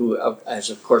 Patrick, who has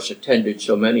of course attended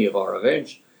so many of our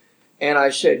events, and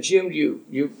I said, Jim, do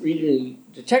you read any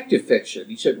detective fiction?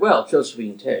 He said, well,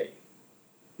 Josephine Tay.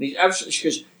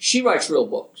 Because she writes real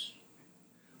books.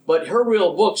 But her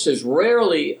real books is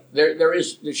rarely,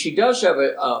 she does have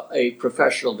a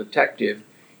professional detective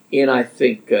in, I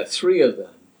think, 3 of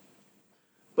them.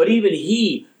 But even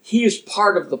he is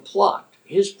part of the plot.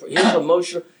 His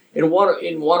emotional, in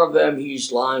one of them,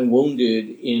 he's lying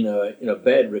wounded in a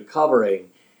bed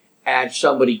recovering, and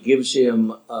somebody gives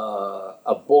him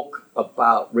a book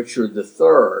about Richard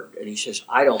III, and he says,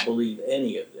 I don't believe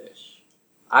any of this.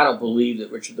 I don't believe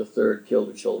that Richard III killed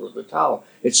the children of the Tower.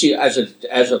 And see, as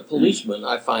a policeman,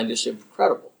 I find this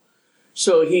incredible.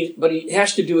 So he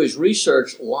has to do his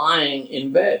research lying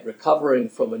in bed, recovering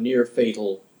from a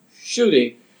near-fatal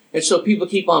shooting. And so people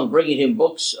keep on bringing him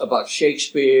books about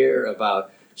Shakespeare,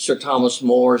 about Sir Thomas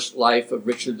More's life of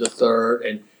Richard III.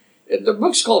 And the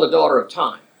book's called The Daughter of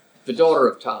Time. The Daughter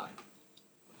of Time.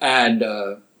 And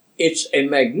it's a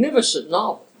magnificent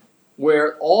novel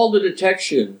where all the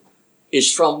detection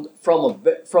is from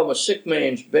a sick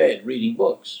man's bed reading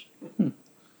books.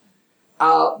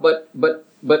 But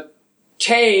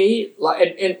Tay, in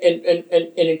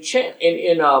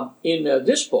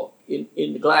this book, in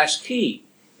The Glass Key,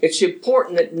 it's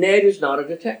important that Ned is not a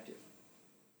detective.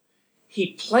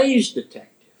 He plays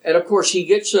detective. And of course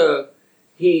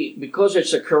because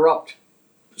it's a corrupt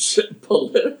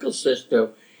political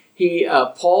system,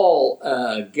 Paul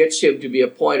gets him to be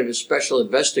appointed a special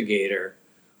investigator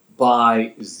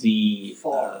by the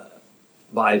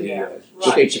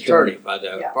state's attorney, by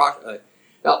the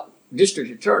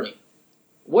district attorney.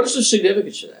 What is the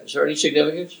significance of that? Is there any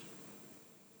significance?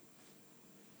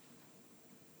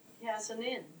 He has an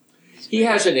in. He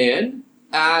has an in,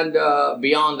 and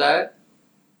beyond that,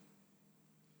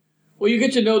 well, you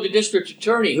get to know the district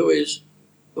attorney who is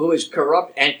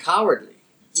corrupt and cowardly.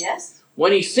 Yes.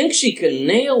 When he thinks he can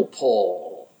nail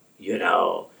Paul,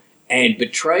 and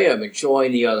betray him and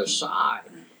join the other side,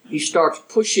 he starts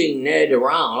pushing Ned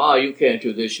around. Oh, you can't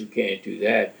do this, you can't do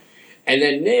that. And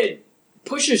then Ned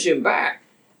pushes him back.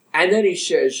 And then he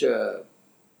says, oh,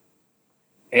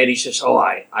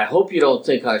 I hope you don't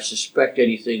think I suspect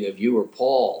anything of you or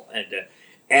Paul.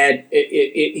 And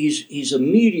he's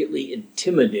immediately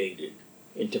intimidated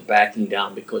into backing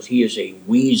down because he is a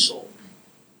weasel.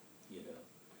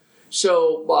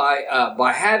 So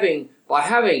by having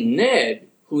Ned,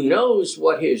 who knows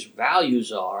what his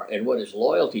values are and what his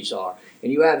loyalties are,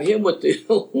 and you have him with the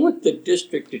with the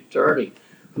district attorney,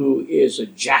 who is a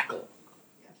jackal.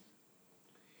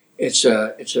 It's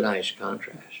a nice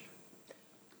contrast.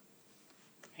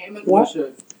 Hammett was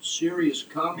a serious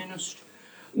communist.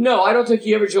 No, I don't think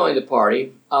he ever joined the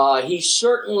party. He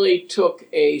certainly took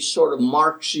a sort of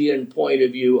Marxian point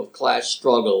of view of class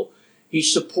struggle. He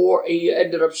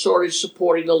ended up sort of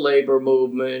supporting the labor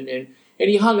movement, and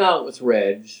he hung out with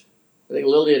Reds. I think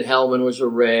Lillian Hellman was a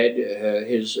Red,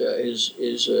 his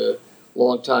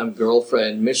longtime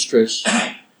girlfriend, mistress,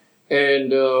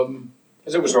 and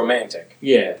Because it was romantic.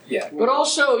 yeah. Yeah. But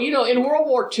also, in World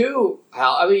War II,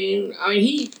 Hal, I mean,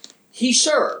 he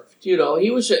served. He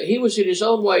was in his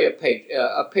own way a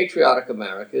patriotic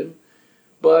American.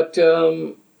 But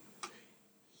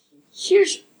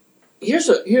here's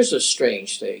a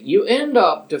strange thing. You end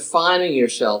up defining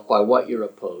yourself by what you're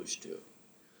opposed to.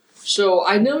 So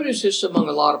I notice this among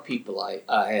a lot of people I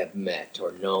have met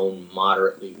or known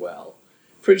moderately well.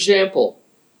 For example,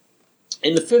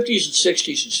 in the 50s and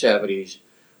 60s and 70s,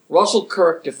 Russell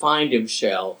Kirk defined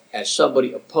himself as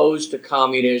somebody opposed to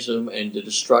communism and the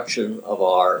destruction of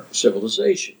our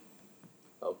civilization.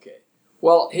 Okay.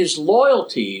 Well, his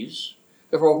loyalties,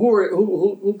 therefore,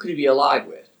 who could he be allied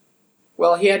with?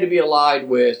 Well, he had to be allied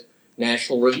with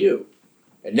National Review.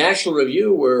 And National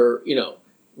Review were,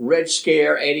 Red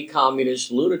Scare,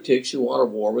 anti-communist lunatics who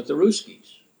wanted war with the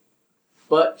Ruskies.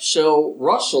 But so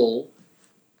Russell,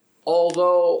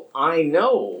 although I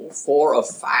know for a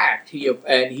fact, he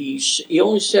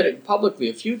only said it publicly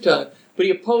a few times, but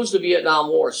he opposed the Vietnam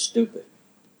War as stupid.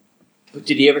 But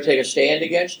did he ever take a stand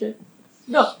against it?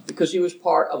 No, because he was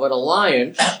part of an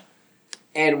alliance,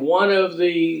 and one of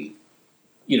the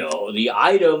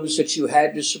items that you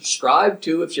had to subscribe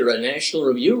to if you're a National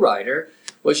Review writer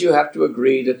was you have to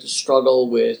agree that the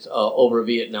struggle over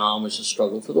Vietnam was a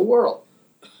struggle for the world.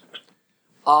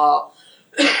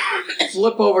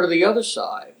 Flip over to the other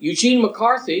side. Eugene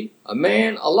McCarthy, a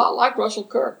man a lot like Russell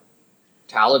Kirk,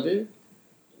 talented,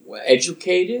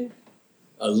 educated,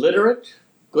 illiterate,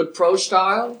 good prose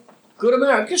style, good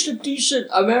American, just a decent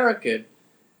American.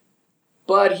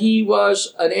 But he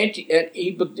was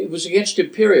he was against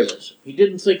imperialism. He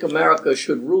didn't think America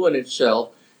should ruin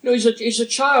itself. He's a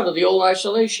child of the old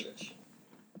isolationists.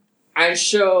 And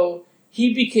so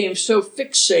he became so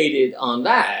fixated on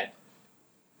that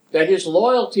his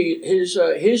loyalty, his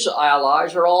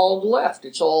allies are all on the left.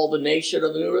 It's all the nation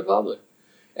of the New Republic.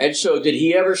 And so did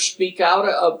he ever speak out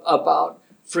about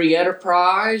free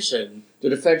enterprise and the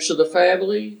defense of the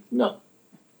family? No.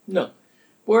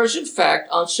 Whereas, in fact,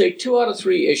 on, say, 2 out of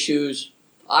 3 issues,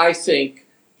 I think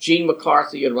Gene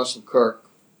McCarthy and Russell Kirk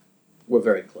were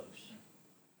very close.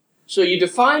 So you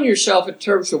define yourself in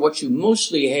terms of what you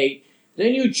mostly hate,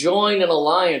 then you join an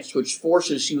alliance which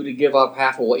forces you to give up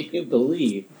half of what you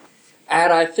believe.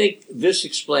 And I think this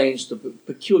explains the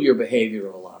peculiar behavior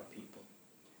of a lot of people.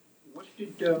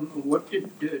 What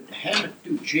did Hammett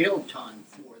do jail time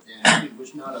for then? He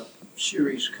was not a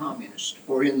serious communist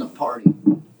or in the party.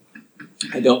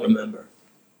 I don't remember.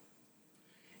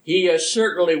 He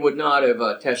certainly would not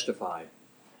have testified.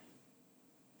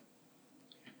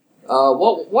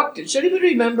 What does anybody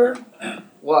remember?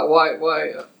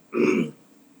 Why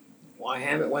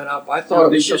Hammett went up? I thought it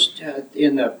was just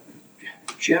in the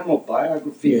general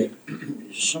biography.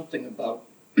 There's something about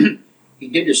he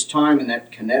did his time in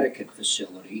that Connecticut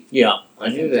facility. Yeah, I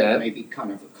knew that. Maybe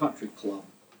kind of a country club,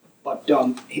 but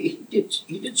he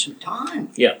did some time.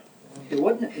 Yeah. It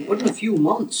wasn't a few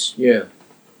months. Yeah.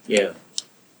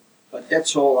 But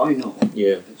that's all I know.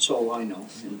 Yeah. That's all I know.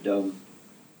 And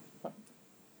I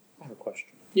have a question.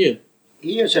 Yeah.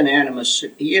 He is an animus.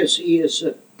 He has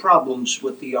problems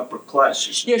with the upper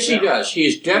classes. Yes, he does. He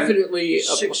is definitely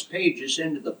 6 pages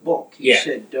into the book. He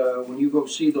said, "When you go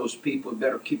see those people, you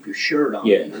better keep your shirt on.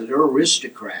 Yeah. They're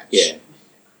aristocrats." Yeah.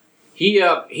 He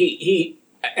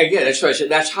again. That's what I said.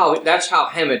 That's how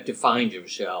Hammett defined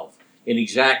himself in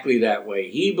exactly that way.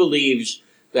 He believes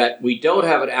that we don't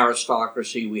have an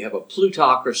aristocracy; we have a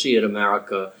plutocracy in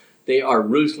America. They are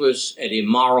ruthless and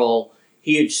immoral.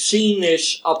 He had seen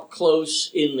this up close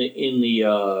in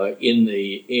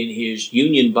his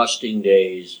union busting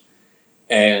days,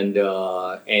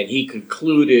 and he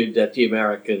concluded that the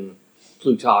American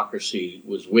plutocracy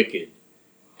was wicked,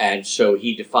 and so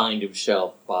he defined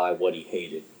himself by what he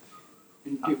hated.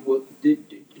 And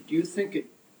did you think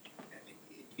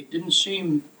it didn't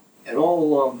seem at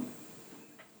all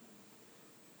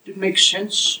didn't make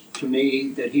sense to me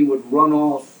that he would run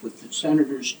off with the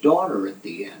senator's daughter at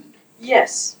the end?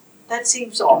 Yes, that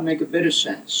seems Didn't odd. make a bit of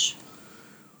sense.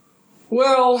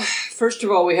 Well, first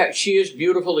of all, she is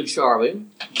beautiful and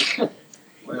charming.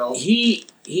 Well, He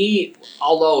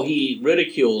although he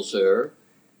ridicules her,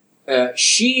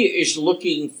 she is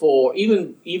looking for,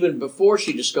 even before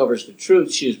she discovers the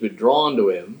truth, she has been drawn to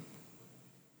him.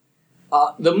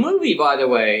 The movie, by the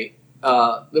way,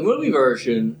 the movie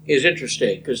version is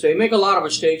interesting because they make a lot of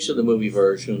mistakes in the movie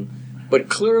version, but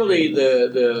clearly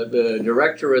the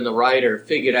director and the writer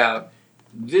figured out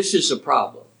this is a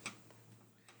problem.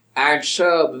 And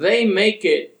so they make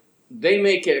it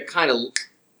a kind of,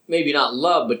 maybe not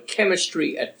love, but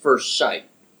chemistry at first sight.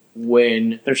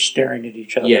 When They're staring at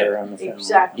each other Yeah. on the film.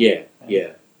 Exactly.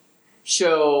 yeah.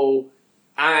 So,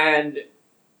 and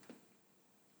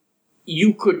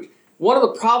one of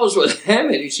the problems with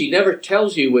Hammett is he never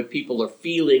tells you what people are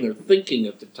feeling or thinking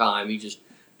at the time. He just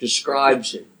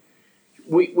describes it.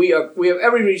 We have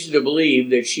every reason to believe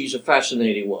that she's a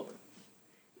fascinating woman.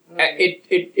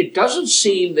 It doesn't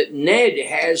seem that Ned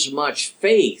has much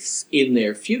faith in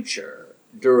their future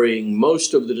during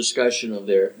most of the discussion of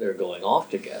their going off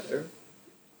together.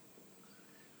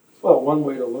 Well, one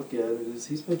way to look at it is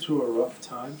he's been through a rough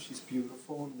time. She's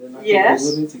beautiful, and they're not Yes.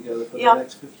 going to be living together for Yeah. the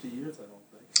next 50 years, I don't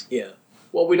think. Yeah.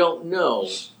 Well, we don't know.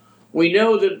 We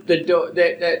know that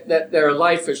that their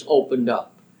life has opened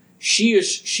up. She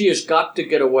has got to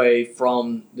get away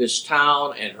from this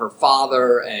town and her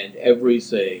father and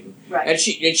everything. Right. And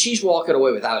she's walking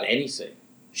away without anything.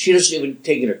 She doesn't even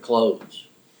take her clothes.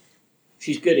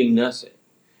 She's getting nothing.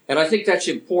 And I think that's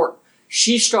important.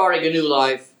 She's starting a new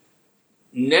life.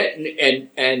 Ned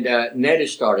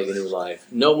is starting a new life.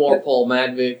 No more Paul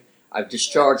Madvig. I've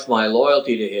discharged my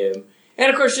loyalty to him. And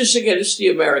of course, this is the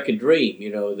American dream.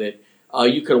 That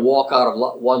you can walk out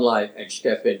of one life and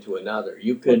step into another.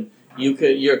 You've got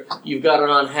an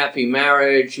unhappy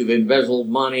marriage. You've embezzled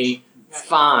money.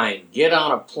 Fine, get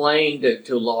on a plane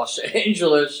to Los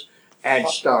Angeles and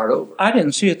start over. I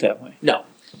didn't see it that way. No.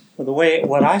 Well,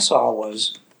 what I saw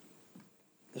was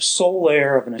the sole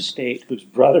heir of an estate whose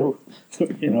brother,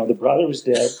 the brother was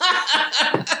dead.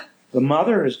 The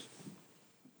mother is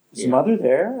the mother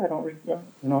there? I don't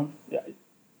remember.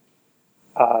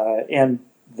 And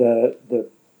the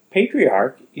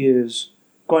patriarch is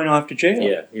going off to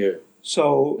jail. Yeah.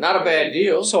 So Not a bad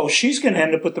deal. So she's going to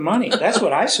end up with the money. That's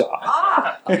what I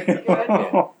saw. Good.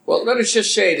 Well, let us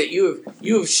just say that you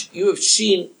have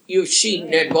seen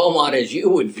Ned Beaumont as you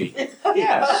would be.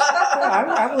 Yes,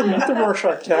 I wouldn't meet the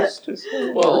Rorschach test.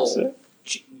 Well,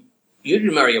 you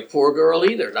didn't marry a poor girl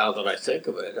either. Now that I think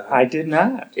of it, I did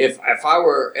not. If I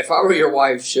were your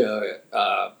wife's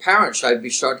parents, I'd be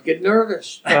starting to get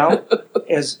nervous. Well,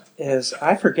 as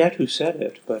I forget who said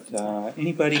it, but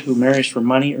anybody who marries for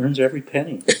money earns every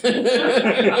penny.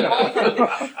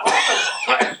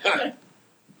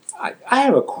 I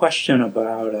have a question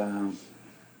about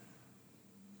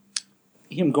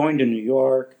him going to New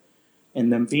York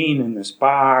and them being in this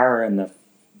bar and the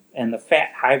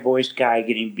fat, high-voiced guy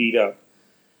getting beat up.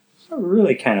 It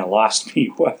really kind of lost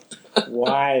me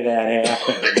why that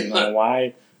happened.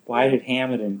 Why did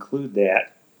Hammett include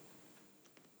that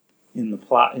in the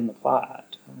plot?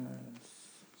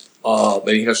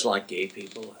 But he doesn't like gay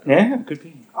people. Yeah, it could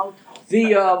be.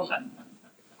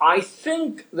 I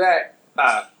think that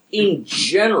in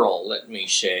general, let me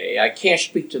say, I can't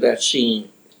speak to that scene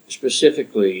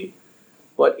specifically,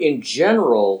 but in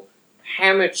general,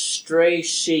 Hammett's stray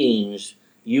scenes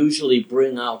usually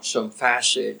bring out some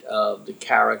facet of the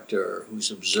character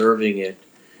who's observing it,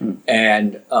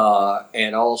 and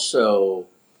also,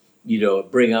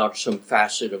 bring out some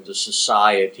facet of the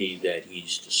society that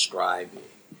he's describing.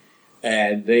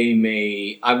 And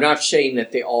I'm not saying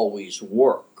that they always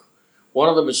work. One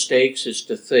of the mistakes is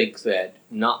to think that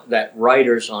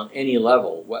writers on any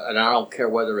level, and I don't care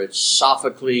whether it's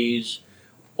Sophocles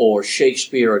or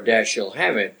Shakespeare or Dashiell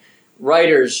Hammett,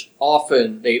 writers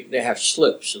often, they have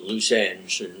slips and loose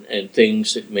ends and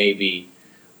things that maybe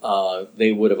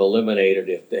they would have eliminated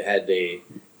if they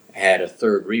had a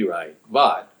third rewrite.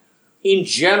 But in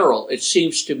general, it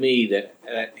seems to me that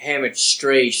Hammett's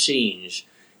stray scenes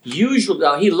usually,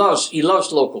 now he loves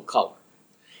local color.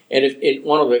 And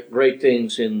one of the great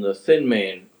things in the Thin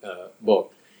Man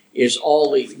book is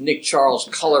all the Nick Charles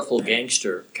colorful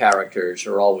gangster characters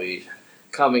are always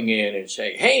coming in and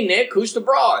saying, "Hey, Nick, who's the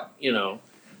broad?"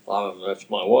 Well, that's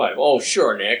my wife. Oh,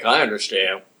 sure, Nick, I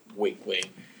understand. Wink, wink.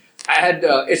 And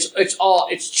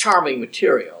it's charming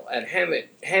material, and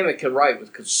Hammett can write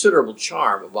with considerable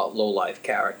charm about low life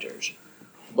characters.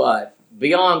 But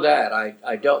beyond that,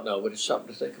 I don't know, but it's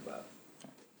something to think about.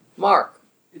 Mark.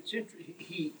 It's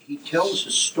he tells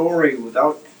a story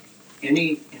without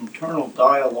any internal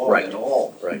dialogue Right. at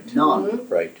all. Right. None.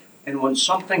 Right. And when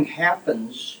something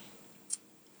happens,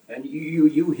 and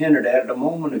you hinted at it a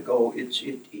moment ago,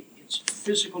 it's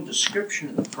physical description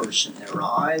of the person, their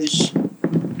eyes,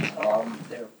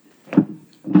 their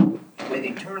the way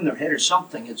they turn their head or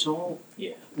something. It's all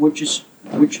which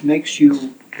makes it.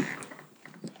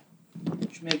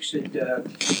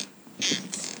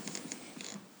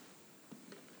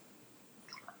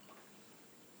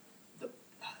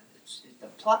 The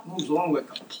plot moves along like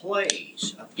a play.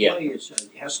 A play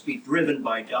has to be driven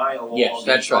by dialogue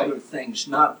that's and right. other things,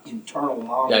 not internal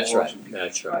monologues. That's right. and people.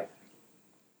 That's right.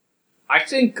 I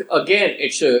think again,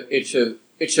 it's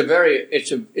a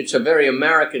very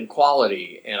American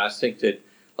quality, and I think that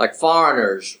like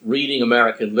foreigners reading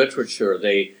American literature,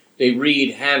 they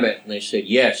read Hammett and they say,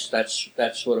 yes, that's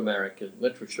what American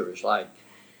literature is like,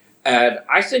 and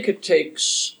I think it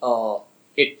takes a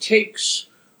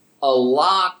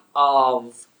lot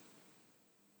of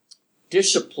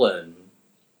discipline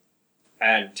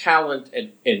and talent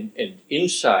and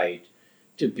insight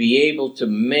to be able to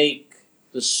make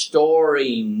the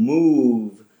story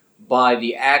move by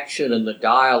the action and the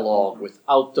dialogue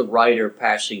without the writer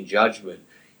passing judgment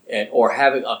or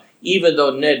having even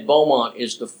though Ned Beaumont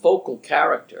is the focal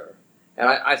character, and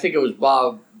I think it was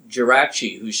Bob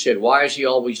Geraci who said, why is he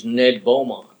always Ned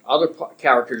Beaumont? Other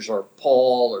characters are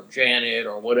Paul or Janet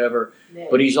or whatever,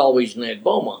 but he's always Ned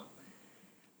Beaumont.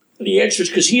 And the answer is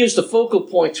because he is the focal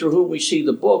point through whom we see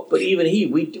the book, but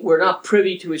even we're not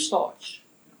privy to his thoughts.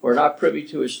 We're not privy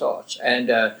to his thoughts.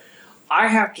 And I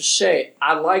have to say,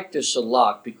 I like this a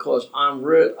lot because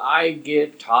I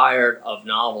get tired of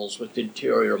novels with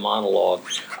interior monologue.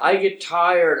 I get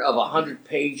tired of 100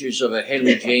 pages of a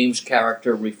Henry James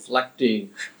character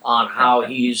reflecting on how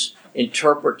he's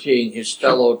interpreting his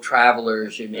fellow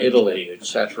travelers in Italy,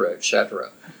 etc.,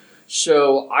 etc.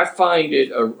 So I find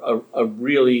it a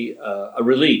really a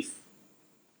relief.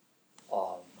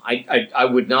 I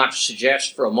would not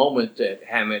suggest for a moment that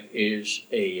Hammett is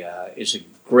a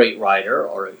great writer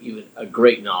or even a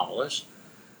great novelist,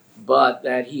 but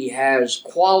that he has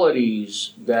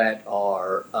qualities that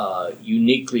are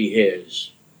uniquely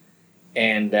his,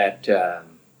 and that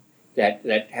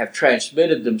have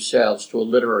transmitted themselves to a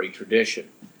literary tradition.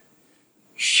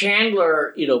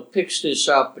 Chandler, picks this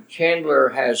up, but Chandler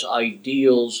has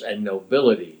ideals and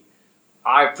nobility.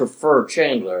 I prefer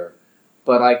Chandler,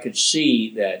 but I could see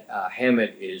that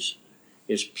Hammett is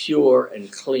pure and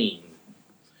clean.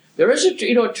 There is a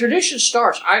tradition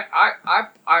starts.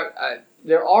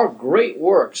 There are great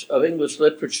works of English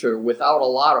literature without a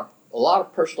lot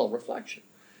of personal reflection.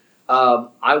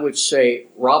 I would say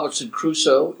Robinson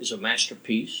Crusoe is a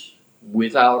masterpiece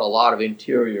without a lot of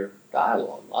interior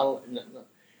dialogue.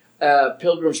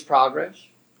 Pilgrim's Progress,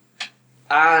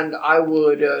 and I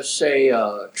would say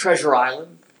Treasure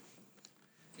Island.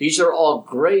 These are all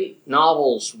great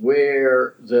novels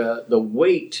where the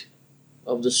weight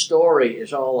of the story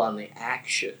is all on the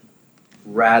action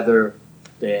rather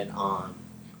than on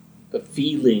the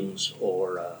feelings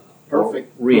or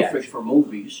reaction. Perfect for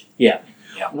movies. Yeah.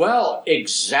 Well,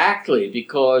 exactly,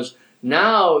 because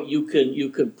now you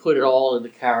can put it all in the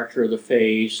character, the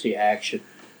face, the action.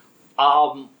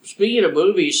 Speaking of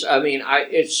movies, I mean,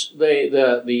 it's the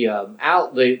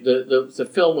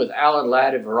film with Alan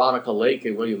Ladd and Veronica Lake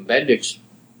and William Bendix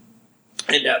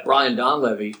and Brian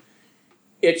Donlevy.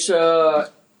 It's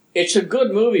a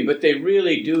good movie, but they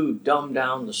really do dumb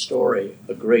down the story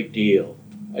a great deal,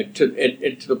 to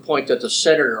the point that the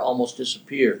senator almost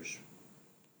disappears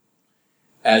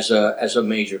as a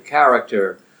major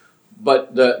character.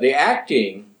 But the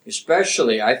acting,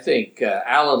 especially, I think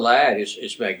Alan Ladd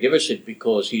is magnificent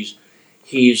because he's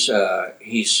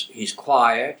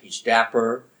quiet, he's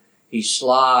dapper, he's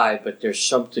sly, but there's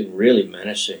something really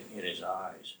menacing in his eyes.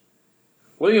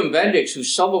 William Bendix, who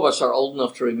some of us are old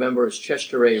enough to remember as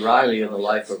Chester A. Riley in The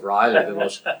Life of Riley,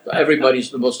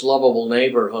 everybody's the most lovable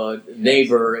neighbor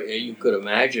you could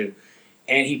imagine,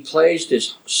 and he plays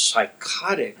this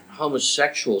psychotic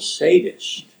homosexual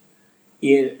sadist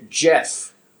in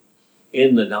Jeff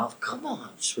in the novel. Come on,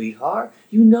 sweetheart,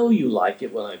 you know you like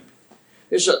it when I.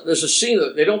 There's a scene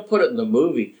that they don't put it in the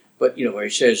movie, but where he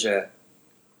says,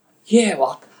 "Yeah,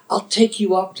 well, I'll take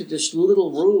you up to this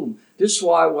little room This is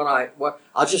why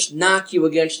I'll just knock you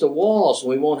against the walls, and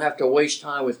we won't have to waste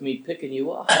time with me picking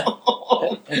you up.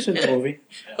 It's in the movie.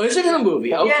 Oh, is it in a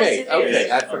movie? Okay, Yes, it okay.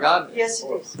 is. I forgot. Yes, it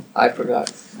is. I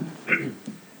forgot.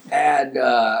 And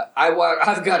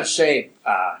I've got to say,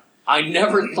 I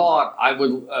never thought I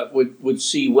would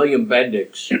see William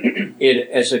Bendix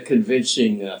as a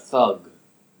convincing thug.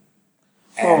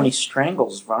 Oh, and he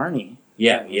strangles Varney.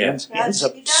 Yeah, He yeah, ends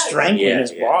up He does. strangling Yeah,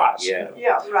 his yeah, boss. yeah.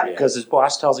 Yeah, right. Because his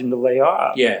boss tells him to lay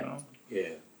off. Yeah. You know? yeah.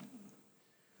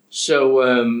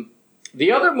 So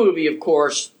the other movie, of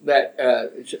course, that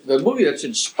the movie that's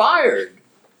inspired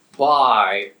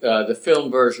by the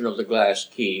film version of The Glass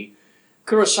Key,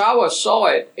 Kurosawa saw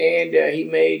it and he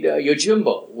made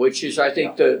Yojimbo, which is, I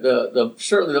think, the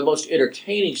certainly the most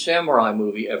entertaining samurai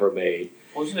movie ever made.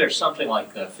 Wasn't there something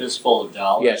like a fistful of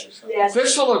dollars? Yes. Or something? Yes.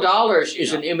 Fistful of Dollars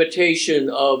is an imitation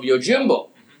of Yojimbo.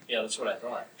 Yeah, that's what I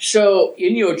thought. So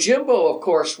in Yojimbo, of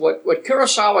course, what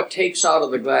Kurosawa takes out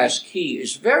of The Glass Key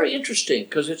is very interesting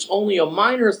because it's only a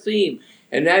minor theme,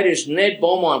 and that is Ned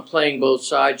Beaumont playing both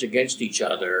sides against each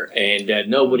other, and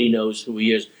nobody knows who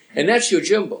he is. And that's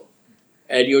Yojimbo.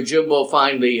 And Yojimbo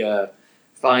finally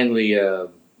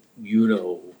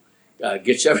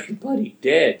gets everybody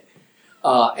dead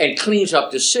and cleans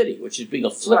up the city, which is being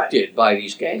afflicted by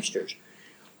these gangsters.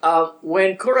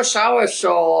 When Kurosawa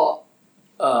saw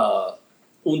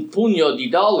Un Pugno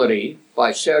di Dollari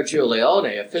by Sergio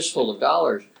Leone, A Fistful of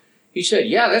Dollars, he said,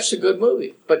 yeah, that's a good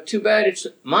movie, but too bad it's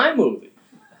my movie.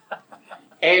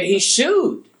 And he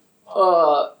sued.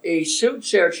 He sued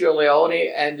Sergio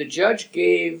Leone, and the judge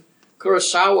gave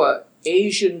Kurosawa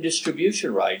Asian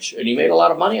distribution rights, and he made a lot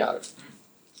of money out of it.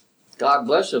 God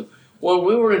bless him. When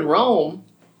we were in Rome,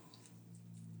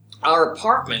 our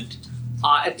apartment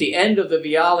at the end of the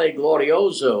Viale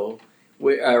Glorioso,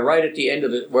 right at the end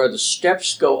of where the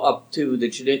steps go up to the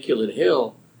Janiculate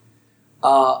Hill,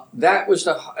 that was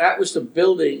the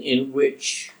building in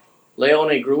which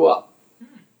Leone grew up.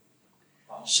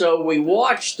 So we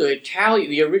watched the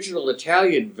original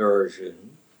Italian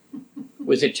version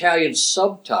with Italian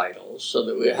subtitles, so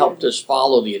that it helped us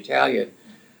follow the Italian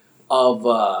of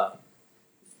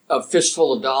A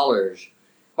Fistful of Dollars.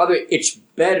 By the way, it's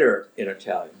better in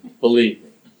Italian, believe me.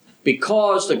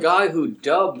 Because the guy who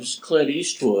dubs Clint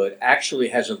Eastwood actually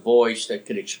has a voice that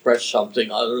can express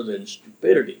something other than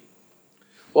stupidity.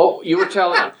 Well, you were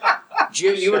telling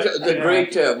Jim, you were the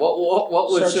great. What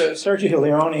was Sergio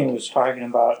Leone was talking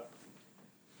about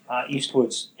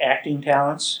Eastwood's acting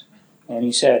talents, and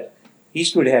he said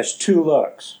Eastwood has two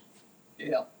looks: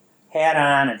 Yeah. hat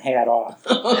on and hat off.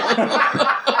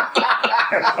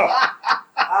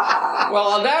 Well,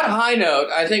 on that high note,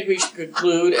 I think we should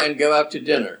conclude and go out to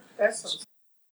dinner. That's